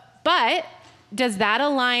 but does that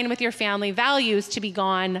align with your family values to be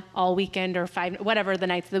gone all weekend or whatever the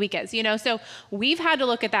nights of the week is, you know? So we've had to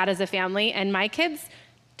look at that as a family, and my kids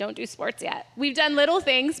don't do sports yet. We've done little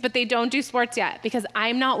things, but they don't do sports yet because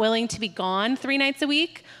I'm not willing to be gone 3 nights a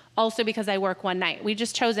week. Also because I work one night. We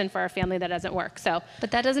just chosen for our family that doesn't work. So,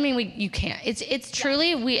 but that doesn't mean you can't. It's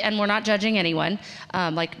truly and we're not judging anyone.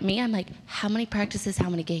 Like me, I'm like, how many practices, how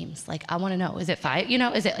many games? Like I want to know. Is it 5? You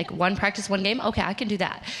know, is it like 1 practice, 1 game? Okay, I can do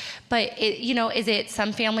that. But you know, is it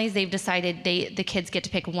some families they've decided the kids get to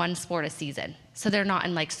pick 1 sport a season, so they're not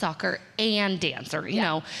in like soccer and dance or you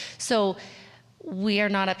know, so. We are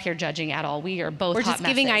not up here judging at all. We are both. We're just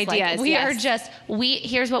giving ideas. Like,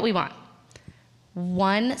 here's what we want.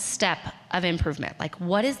 1 step of improvement. Like,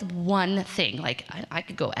 what is 1 thing? Like, I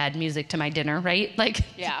could go add music to my dinner, right? Like,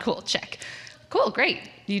 yeah. Cool, check. Cool, great.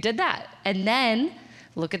 You did that. And then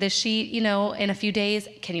look at this sheet, you know, in a few days,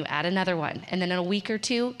 can you add another one? And then in a week or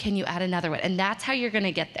 2, can you add another one? And that's how you're going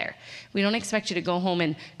to get there. We don't expect you to go home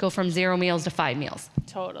and go from 0 meals to 5 meals.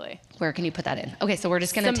 Totally. Where can you put that in? Okay, so we're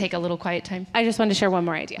just going to take a little quiet time. I just wanted to share one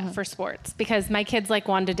more idea for sports because my kids like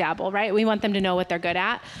want to dabble, right? We want them to know what they're good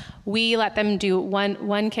at. We let them do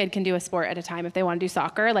one kid can do a sport at a time if they want to do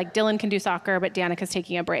soccer. Like Dylan can do soccer, but Danica's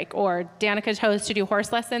taking a break. Or Danica chose to do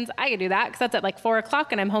horse lessons. I can do that because that's at like 4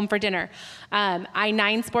 o'clock and I'm home for dinner.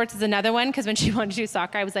 I-9 sports is another one because when she wanted to do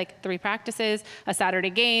soccer, I was like 3 practices, a Saturday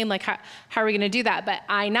game. Like how are we going to do that? But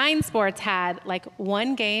I-9 sports had like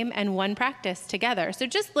 1 game and 1 practice together. So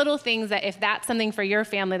just little things that if that's something for your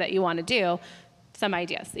family that you want to do, some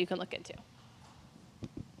ideas that you can look into.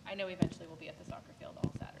 I know eventually we'll be at the soccer field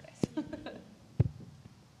all Saturdays.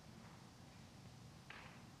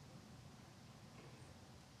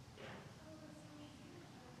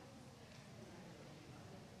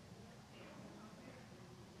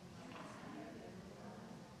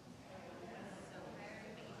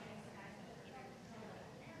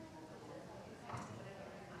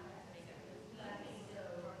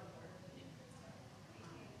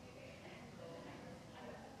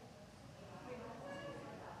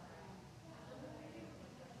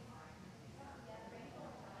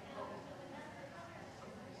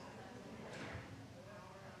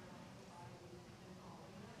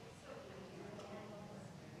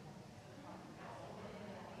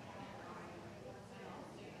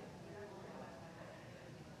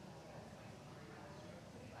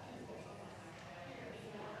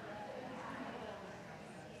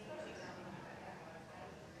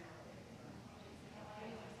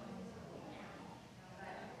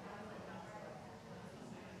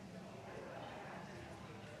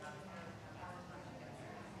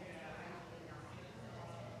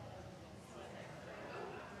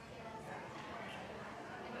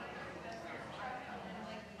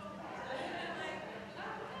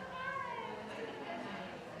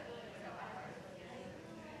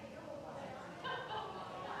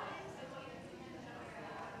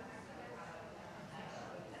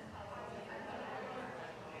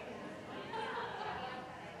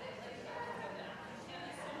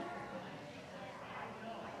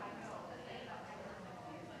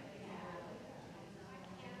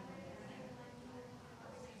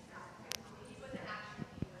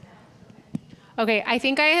 Okay, I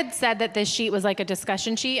think I had said that this sheet was like a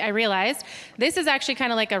discussion sheet. I realized this is actually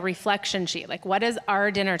kind of like a reflection sheet. Like, what does our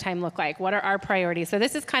dinner time look like? What are our priorities? So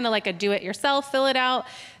this is kind of like a do-it-yourself, fill it out.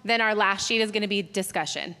 Then our last sheet is going to be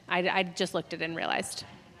discussion. I just looked at it and realized.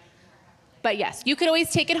 But yes, you could always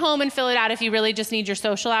take it home and fill it out if you really just need your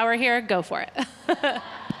social hour here. Go for it.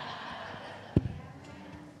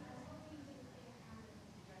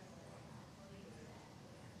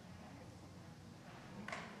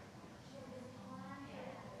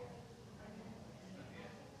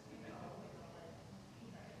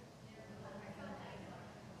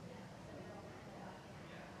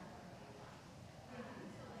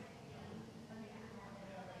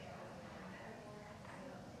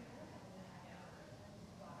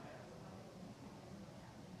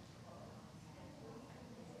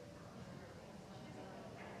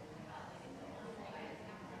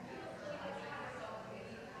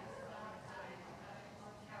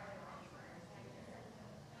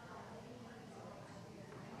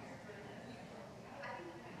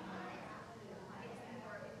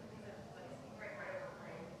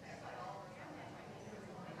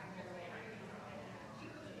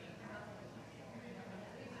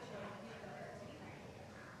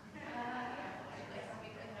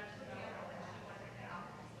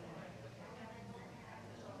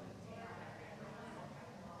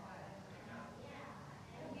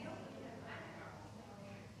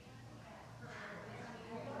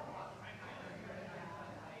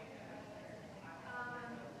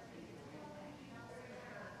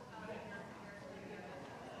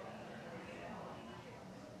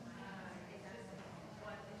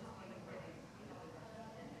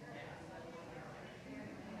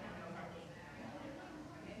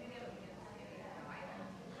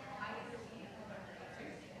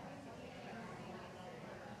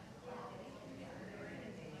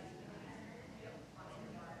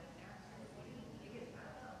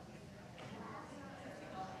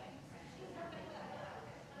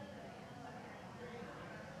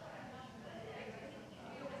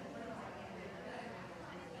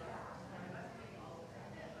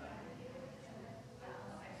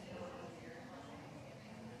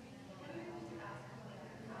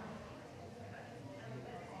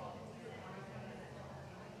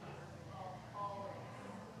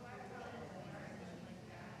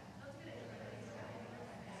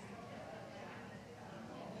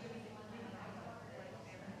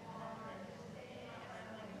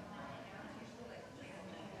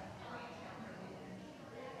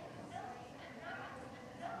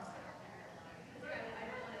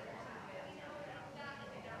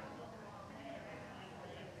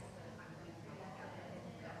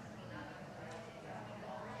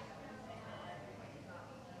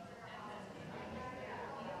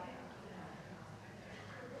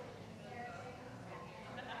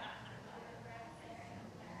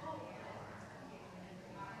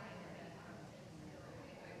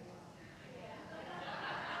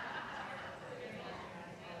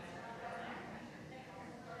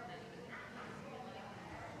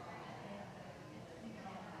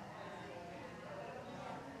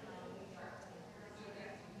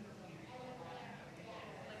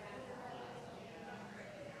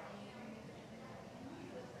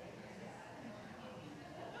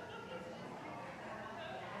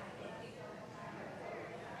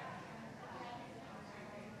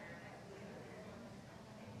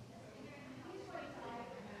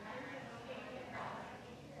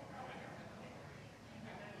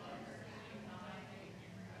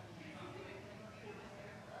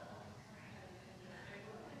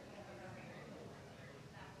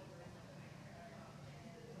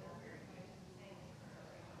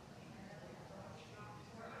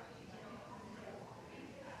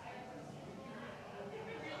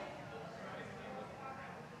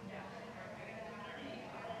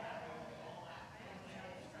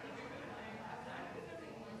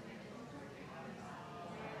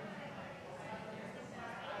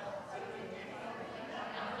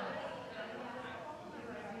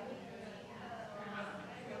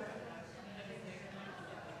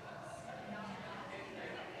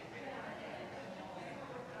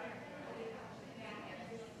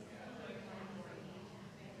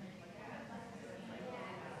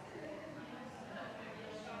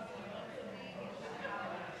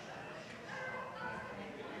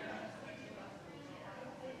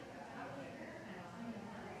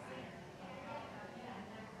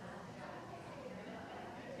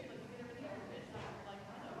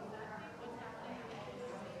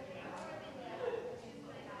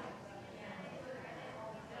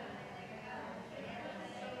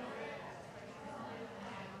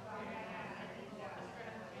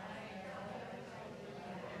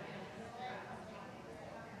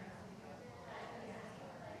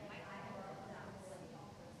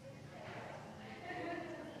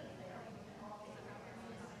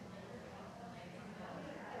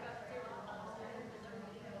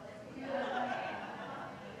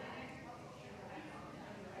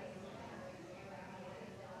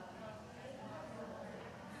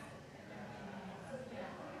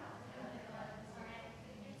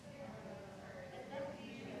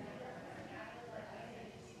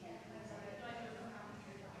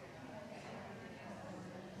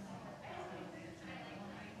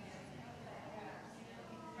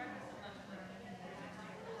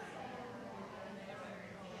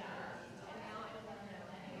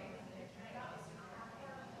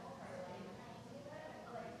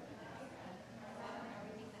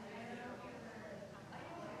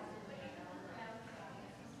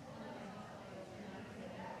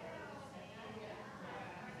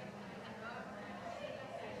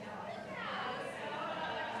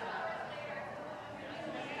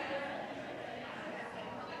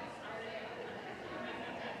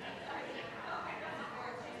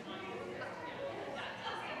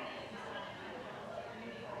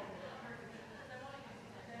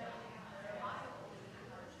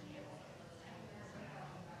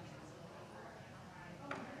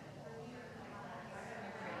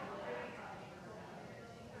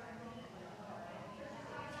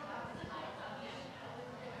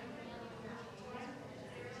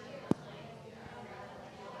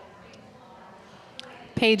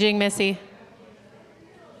 Paging Missy.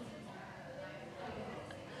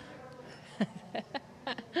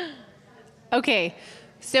 Okay,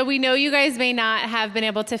 so we know you guys may not have been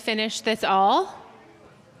able to finish this all,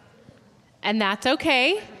 and that's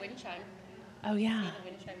okay. Wind chime. Oh, yeah.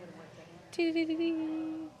 Wind chime would work.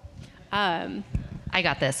 Um, I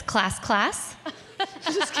got this. Class.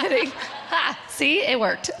 Just kidding. See, it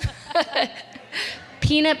worked.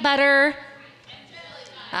 Peanut butter.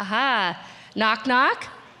 Aha. Knock, knock.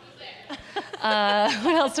 What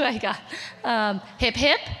else do I got? Hip,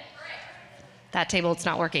 hip. That table, it's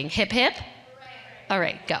not working. Hip, hip. All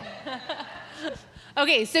right, go.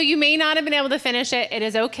 Okay, so you may not have been able to finish it. It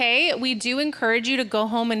is okay. We do encourage you to go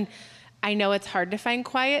home, and I know it's hard to find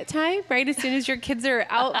quiet time, right? As soon as your kids are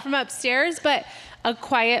out from upstairs, but a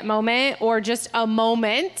quiet moment or just a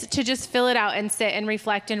moment to just fill it out and sit and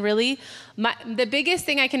reflect and really, the biggest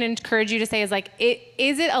thing I can encourage you to say is like,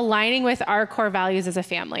 is it aligning with our core values as a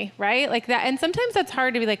family, right? Like that, and sometimes that's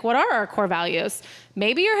hard to be like, what are our core values?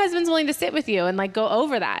 Maybe your husband's willing to sit with you and like go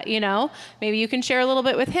over that, you know? Maybe you can share a little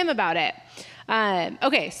bit with him about it.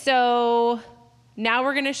 Okay, so now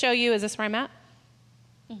we're gonna show you, is this where I'm at?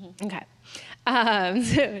 Mm-hmm. Okay.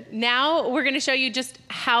 So now we're going to show you just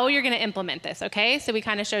how you're going to implement this, okay? So we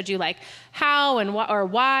kind of showed you like how and what or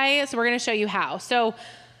why, so we're going to show you how. So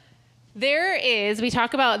we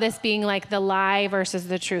talk about this being like the lie versus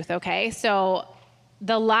the truth, okay? So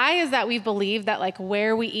the lie is that we believe that like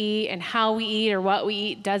where we eat and how we eat or what we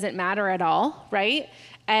eat doesn't matter at all, right?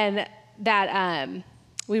 And that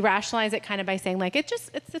we rationalize it kind of by saying like, it's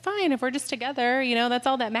fine if we're just together, you know, that's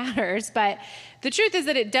all that matters. But the truth is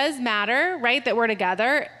that it does matter, right? That we're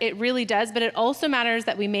together. It really does. But it also matters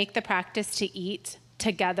that we make the practice to eat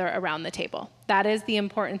together around the table. That is the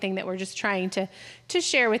important thing that we're just trying to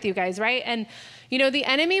share with you guys, right? And, you know, the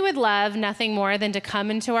enemy would love nothing more than to come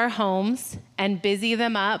into our homes and busy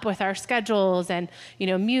them up with our schedules and, you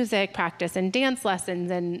know, music practice and dance lessons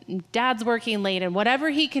and dad's working late and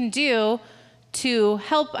whatever he can do to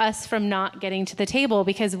help us from not getting to the table,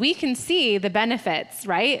 because we can see the benefits,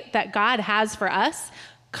 right, that God has for us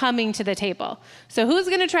coming to the table. So who's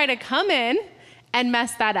going to try to come in and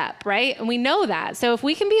mess that up, right? And we know that. So if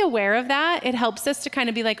we can be aware of that, it helps us to kind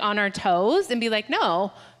of be like on our toes and be like,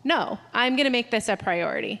 no, I'm going to make this a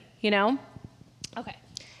priority, you know? Okay.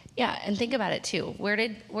 Yeah, and think about it too. Where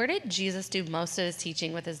did Jesus do most of his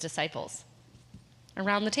teaching with his disciples?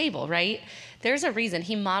 Around the table, right? There's a reason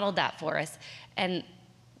he modeled that for us. And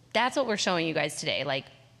that's what we're showing you guys today, like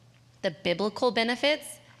the biblical benefits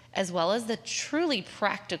as well as the truly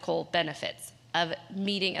practical benefits of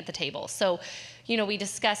meeting at the table. So, you know, we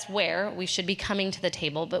discussed where we should be coming to the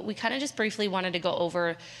table, but we kind of just briefly wanted to go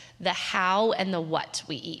over the how and the what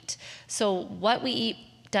we eat. So what we eat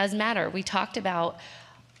does matter. We talked about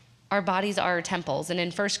our bodies are our temples. And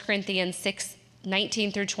in 1 Corinthians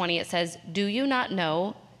 6:19 through 20, it says, "Do you not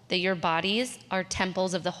know that your bodies are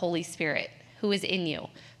temples of the Holy Spirit, who is in you,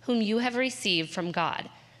 whom you have received from God?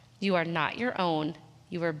 You are not your own.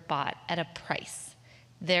 You were bought at a price.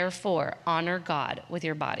 Therefore, honor God with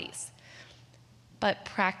your bodies." But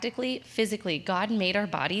practically, physically, God made our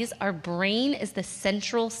bodies. Our brain is the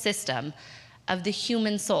central system of the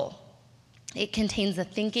human soul. It contains the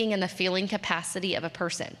thinking and the feeling capacity of a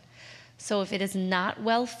person. So if it is not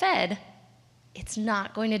well fed, it's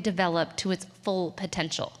not going to develop to its full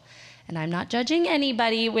potential. And I'm not judging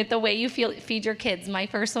anybody with the way you feed your kids. My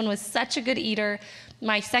first one was such a good eater.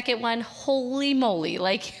 My second one, holy moly,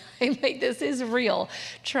 like, I'm like, this is real,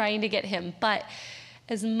 trying to get him. But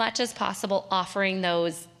as much as possible, offering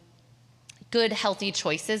those good, healthy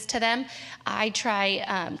choices to them. I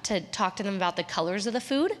try to talk to them about the colors of the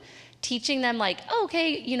food, teaching them like, oh,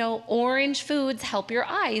 okay, you know, orange foods help your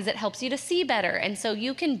eyes. It helps you to see better. And so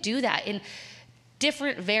you can do that in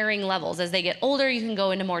different varying levels. As they get older, you can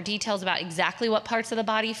go into more details about exactly what parts of the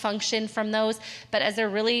body function from those. But as they're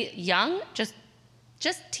really young, just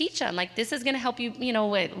teach them, like, this is going to help you, you know,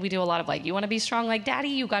 we do a lot of like, you want to be strong like daddy,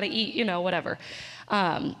 you got to eat, you know, whatever.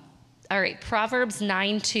 All right, Proverbs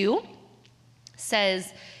 9:2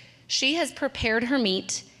 says, "She has prepared her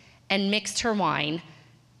meat and mixed her wine.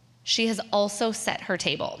 She has also set her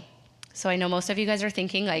table." So I know most of you guys are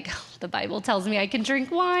thinking like, the Bible tells me I can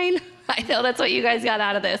drink wine. I know that's what you guys got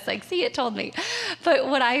out of this. Like, see, it told me. But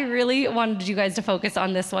what I really wanted you guys to focus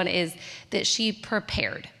on this one is that she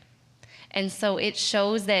prepared. And so it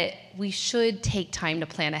shows that we should take time to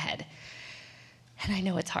plan ahead. And I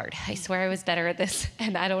know it's hard. I swear I was better at this,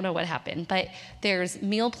 and I don't know what happened. But there's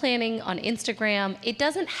meal planning on Instagram. It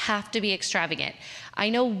doesn't have to be extravagant. I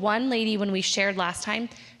know one lady, when we shared last time,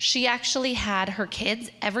 she actually had her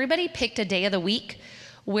kids, everybody picked a day of the week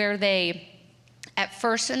where at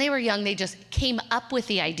first when they were young, they just came up with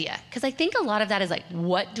the idea. Because I think a lot of that is like,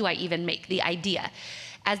 what do I even make? The idea.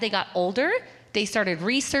 As they got older, they started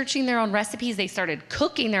researching their own recipes. They started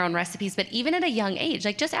cooking their own recipes. But even at a young age,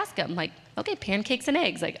 like just ask them, like, okay, pancakes and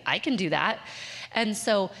eggs, like I can do that. And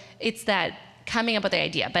so it's that coming up with the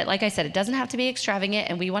idea. But like I said, it doesn't have to be extravagant,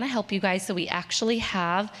 and we want to help you guys. So we actually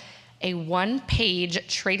have a 1-page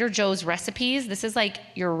Trader Joe's recipes. This is like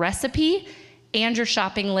your recipe and your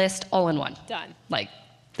shopping list all in one. Done. Like,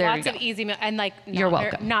 there Lots you go. of easy meal, and like You're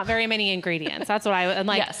welcome. Not very many ingredients. That's what I'm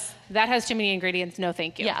like. Yes. That has too many ingredients. No,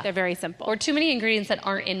 thank you. Yeah. They're very simple. Or too many ingredients that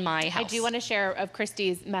aren't in my house. I do want to share of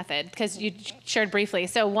Christy's method because you shared briefly.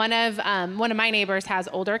 So one of my neighbors has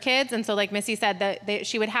older kids, and so like Missy said that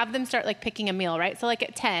she would have them start like picking a meal, right? So like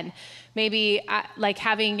at 10, maybe like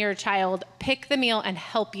having your child pick the meal and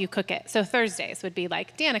help you cook it. So Thursdays would be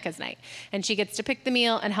like Danica's night, and she gets to pick the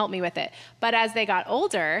meal and help me with it. But as they got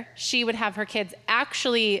older, she would have her kids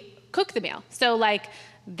actually cook the meal. So like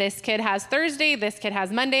this kid has Thursday, this kid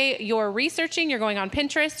has Monday. You're researching, you're going on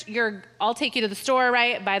Pinterest, I'll take you to the store,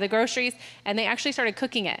 right? Buy the groceries. And they actually started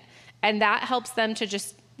cooking it. And that helps them to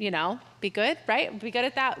just, be good, right? Be good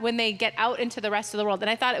at that when they get out into the rest of the world. And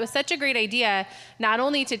I thought it was such a great idea, not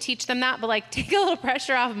only to teach them that, but like take a little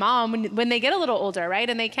pressure off mom when they get a little older, right?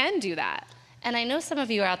 And they can do that. And I know some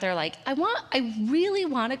of you are out there like, I really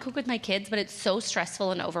want to cook with my kids, but it's so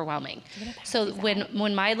stressful and overwhelming. So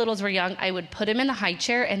when my littles were young, I would put them in the high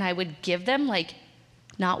chair and I would give them like,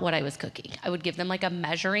 not what I was cooking. I would give them like a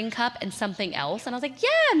measuring cup and something else. And I was like,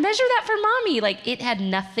 yeah, measure that for mommy. Like it had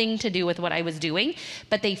nothing to do with what I was doing,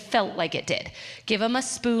 but they felt like it did. Give them a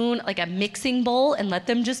spoon, like a mixing bowl, and let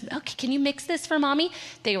them just, okay, can you mix this for mommy?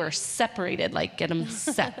 They were separated, like get them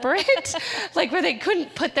separate, like where they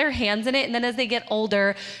couldn't put their hands in it. And then as they get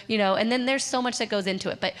older, and then there's so much that goes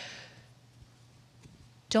into it. But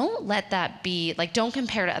don't let that be, like, don't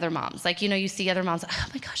compare to other moms. Like, you see other moms, oh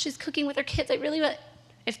my gosh, she's cooking with her kids. I really want.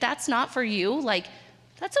 If that's not for you, like,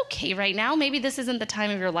 that's okay right now. Maybe this isn't the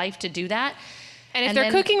time of your life to do that. And if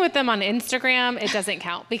they're cooking with them on Instagram, it doesn't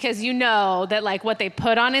count because that like what they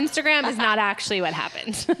put on Instagram is not actually what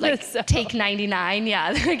happened. Like take 99,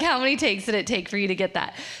 yeah. Like how many takes did it take for you to get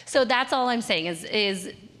that? So that's all I'm saying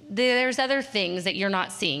is there's other things that you're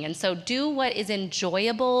not seeing. And so do what is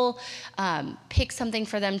enjoyable. Pick something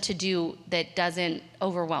for them to do that doesn't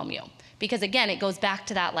overwhelm you. Because again, it goes back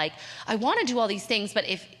to that, like, I want to do all these things, but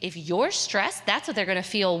if you're stressed, that's what they're going to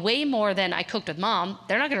feel way more than I cooked with mom.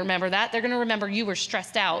 They're not going to remember that. They're going to remember you were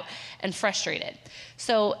stressed out and frustrated.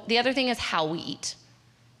 So the other thing is how we eat.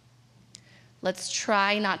 Let's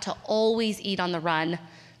try not to always eat on the run.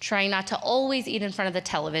 Try not to always eat in front of the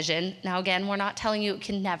television. Now, again, we're not telling you it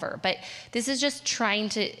can never, but this is just trying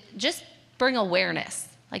to just bring awareness.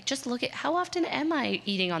 Like, just look at how often am I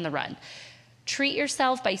eating on the run? Treat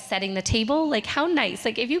yourself by setting the table. Like, how nice.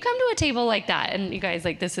 Like, if you come to a table like that, and you guys,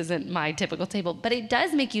 like, this isn't my typical table, but it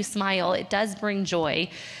does make you smile. It does bring joy.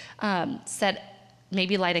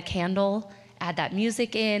 Maybe light a candle, add that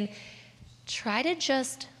music in. Try to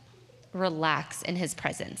just relax in his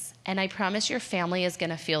presence. And I promise your family is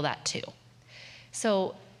going to feel that too.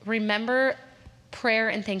 So remember prayer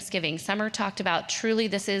and Thanksgiving. Summer talked about truly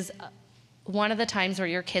this is one of the times where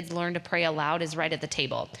your kids learn to pray aloud is right at the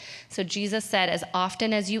table. So Jesus said, as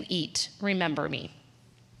often as you eat, remember me.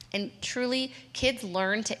 And truly, kids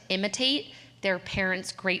learn to imitate their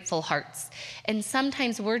parents' grateful hearts. And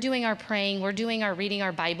sometimes we're doing our praying, we're doing our reading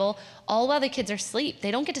our Bible, all while the kids are asleep.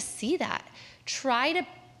 They don't get to see that.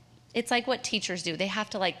 It's like what teachers do. They have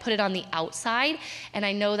to like put it on the outside. And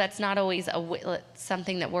I know that's not always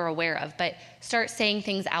something that we're aware of, but start saying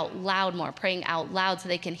things out loud more, praying out loud so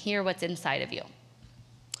they can hear what's inside of you.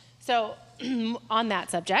 So on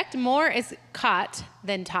that subject, more is caught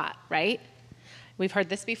than taught, right? We've heard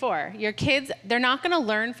this before. Your kids, they're not going to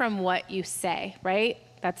learn from what you say, right?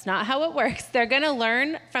 That's not how it works. They're going to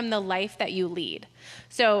learn from the life that you lead.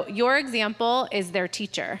 So your example is their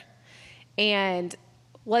teacher. And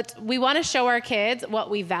we want to show our kids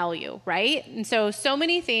what we value, right? And so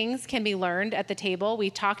many things can be learned at the table.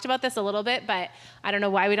 We talked about this a little bit, but I don't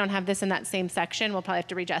know why we don't have this in that same section. We'll probably have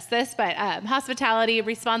to readjust this, but hospitality,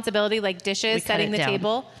 responsibility, like dishes, setting the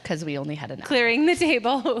table. Because we only had enough. Clearing the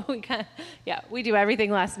table. We do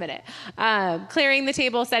everything last minute. Clearing the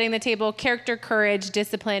table, setting the table, character, courage,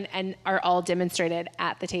 discipline, and are all demonstrated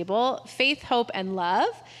at the table. Faith, hope, and love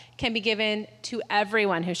can be given to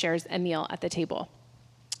everyone who shares a meal at the table.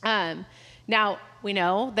 Now, we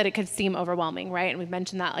know that it could seem overwhelming, right? And we've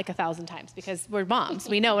mentioned that like 1,000 times because we're moms.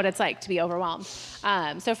 We know what it's like to be overwhelmed.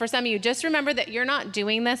 So for some of you, just remember that you're not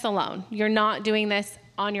doing this alone. You're not doing this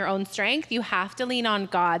on your own strength. You have to lean on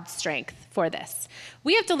God's strength for this.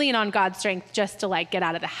 We have to lean on God's strength just to like get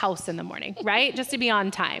out of the house in the morning, right? Just to be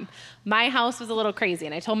on time. My house was a little crazy,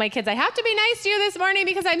 and I told my kids, I have to be nice to you this morning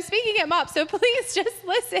because I'm speaking at MOPS, so please just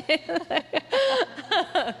listen.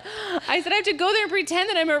 I said, I have to go there and pretend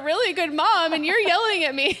that I'm a really good mom, and you're yelling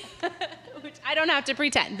at me. Which I don't have to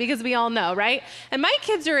pretend because we all know, right? And my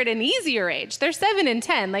kids are at an easier age. They're 7 and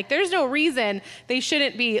 10. Like, there's no reason they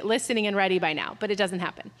shouldn't be listening and ready by now, but it doesn't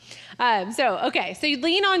happen. So you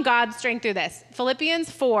lean on God's strength through this. Philippians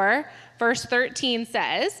 4, verse 13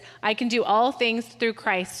 says, I can do all things through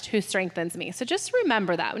Christ who strengthens me. So just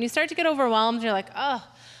remember that. When you start to get overwhelmed, you're like, oh,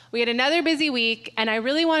 we had another busy week, and I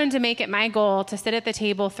really wanted to make it my goal to sit at the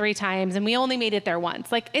table 3 times, and we only made it there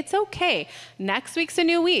once. Like, it's okay. Next week's a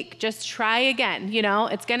new week. Just try again. You know,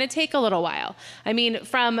 it's going to take a little while. I mean,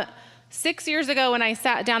 from 6 years ago when I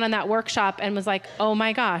sat down in that workshop and was like, oh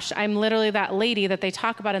my gosh, I'm literally that lady that they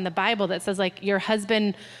talk about in the Bible that says, like, your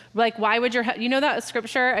husband, like, why would you know that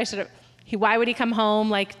scripture? Why would he come home,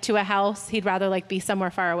 like, to a house? He'd rather, like, be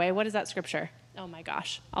somewhere far away. What is that scripture? Oh my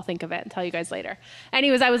gosh, I'll think of it and tell you guys later.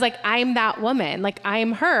 Anyways, I was like, I'm that woman. Like,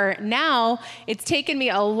 I'm her. Now, it's taken me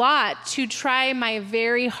a lot to try my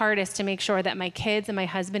very hardest to make sure that my kids and my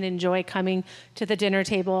husband enjoy coming to the dinner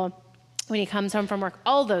table when he comes home from work,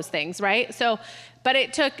 all those things, right? So, but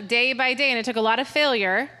it took day by day, and it took a lot of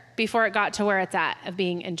failure before it got to where it's at of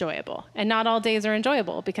being enjoyable. And not all days are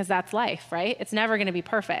enjoyable because that's life, right? It's never going to be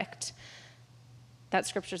perfect. That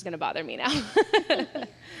scripture's going to bother me now.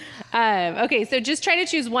 Okay, so just try to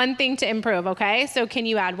choose one thing to improve, okay? So can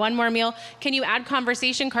you add one more meal? Can you add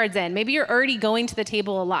conversation cards in? Maybe you're already going to the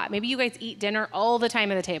table a lot. Maybe you guys eat dinner all the time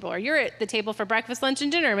at the table, or you're at the table for breakfast, lunch, and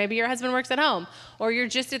dinner. Maybe your husband works at home, or you're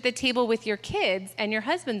just at the table with your kids and your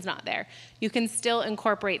husband's not there. You can still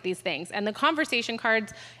incorporate these things. And the conversation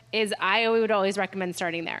cards I would always recommend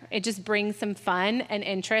starting there. It just brings some fun and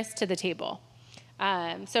interest to the table.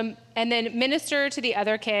 And then minister to the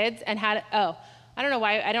other kids and I don't know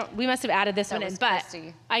why we must have added this one in, but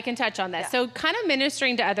Christy. I can touch on this. Yeah. So kind of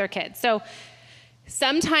ministering to other kids. So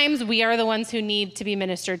sometimes we are the ones who need to be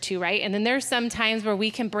ministered to, right? And then there's some times where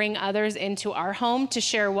we can bring others into our home to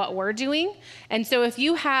share what we're doing. And so if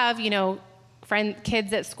you have,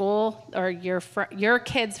 kids at school or your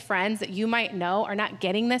kids' friends that you might know are not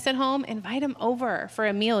getting this at home, invite them over for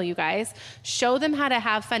a meal, you guys. Show them how to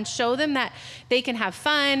have fun. Show them that they can have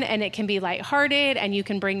fun and it can be lighthearted and you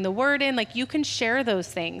can bring the word in. Like, you can share those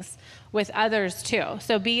things with others too.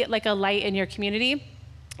 So be like a light in your community.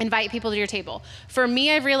 Invite people to your table. For me,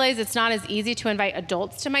 I've realized it's not as easy to invite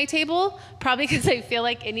adults to my table, probably because I feel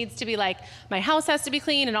like it needs to be like, my house has to be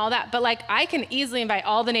clean and all that. But like, I can easily invite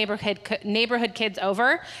all the neighborhood kids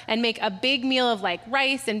over and make a big meal of like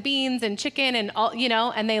rice and beans and chicken and all,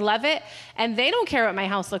 and they love it. And they don't care what my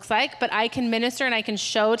house looks like, but I can minister and I can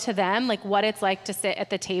show to them like what it's like to sit at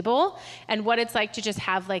the table and what it's like to just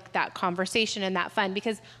have like that conversation and that fun,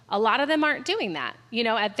 because a lot of them aren't doing that,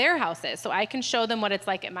 at their houses. So I can show them what it's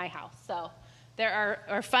like at my house. So there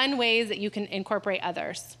are fun ways that you can incorporate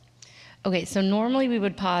others. Okay, so normally we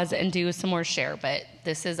would pause and do some more share, but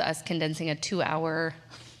this is us condensing a 2-hour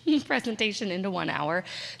presentation into 1 hour.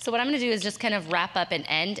 So what I'm going to do is just kind of wrap up and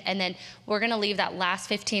end, and then we're going to leave that last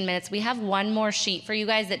 15 minutes. We have one more sheet for you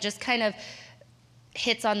guys that just kind of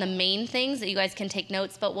hits on the main things that you guys can take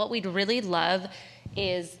notes, but what we'd really love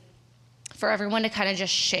is for everyone to kind of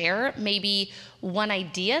just share maybe one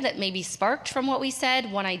idea that maybe sparked from what we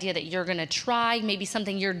said, one idea that you're going to try, maybe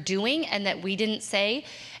something you're doing and that we didn't say,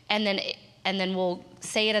 and then we'll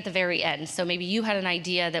say it at the very end. So maybe you had an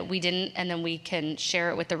idea that we didn't, and then we can share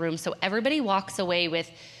it with the room. So everybody walks away with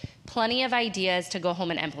plenty of ideas to go home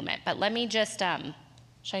and implement. But let me just,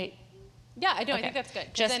 should I? Yeah, I do. Okay. I think that's good.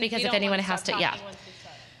 Just because if anyone has to, yeah.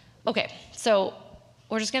 Okay, so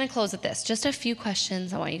we're just going to close with this. Just a few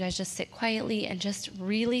questions. I want you guys just sit quietly and just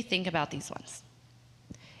really think about these ones.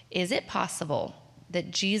 Is it possible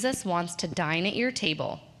that Jesus wants to dine at your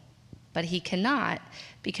table, but he cannot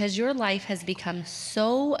because your life has become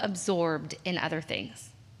so absorbed in other things?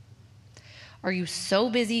 Are you so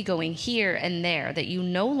busy going here and there that you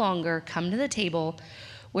no longer come to the table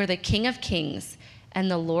where the King of Kings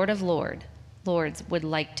and the Lord of Lords would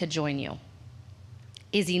like to join you?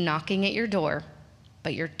 Is he knocking at your door,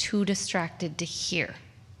 but you're too distracted to hear?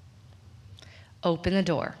 Open the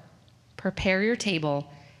door, prepare your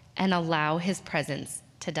table, and allow his presence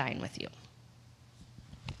to dine with you.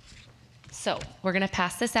 So we're going to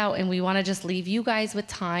pass this out, and we want to just leave you guys with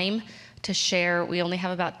time to share. We only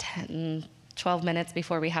have about 12 minutes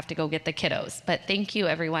before we have to go get the kiddos. But thank you,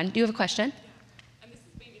 everyone. Do you have a question? Yeah. And this is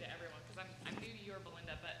maybe to everyone, because I'm new to your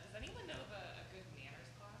Belinda, but does anyone know of a good manners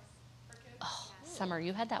Summer,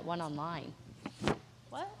 you had that one online.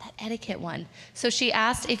 What? That etiquette one. So she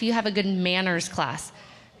asked if you have a good manners class.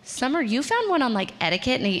 Summer, you found one on like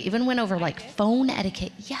etiquette, and it even went over like phone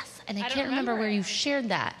etiquette. Yes, and I can't remember where you shared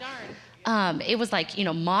that. Darn. It was like,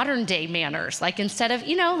 modern day manners. Like instead of,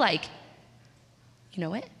 like, you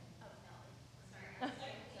know what?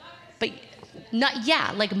 But not,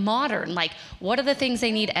 yeah, like modern. Like, what are the things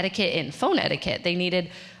they need etiquette in? Phone etiquette. They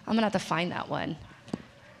needed, I'm gonna have to find that one.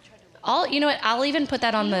 You know what? I'll even put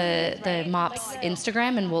that on the MOPS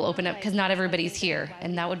Instagram, and we'll open up, because not everybody's here,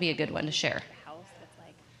 and that would be a good one to share.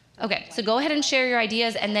 Okay, so go ahead and share your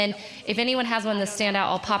ideas, and then if anyone has one that stand out,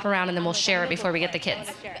 I'll pop around, and then we'll share it before we get the kids.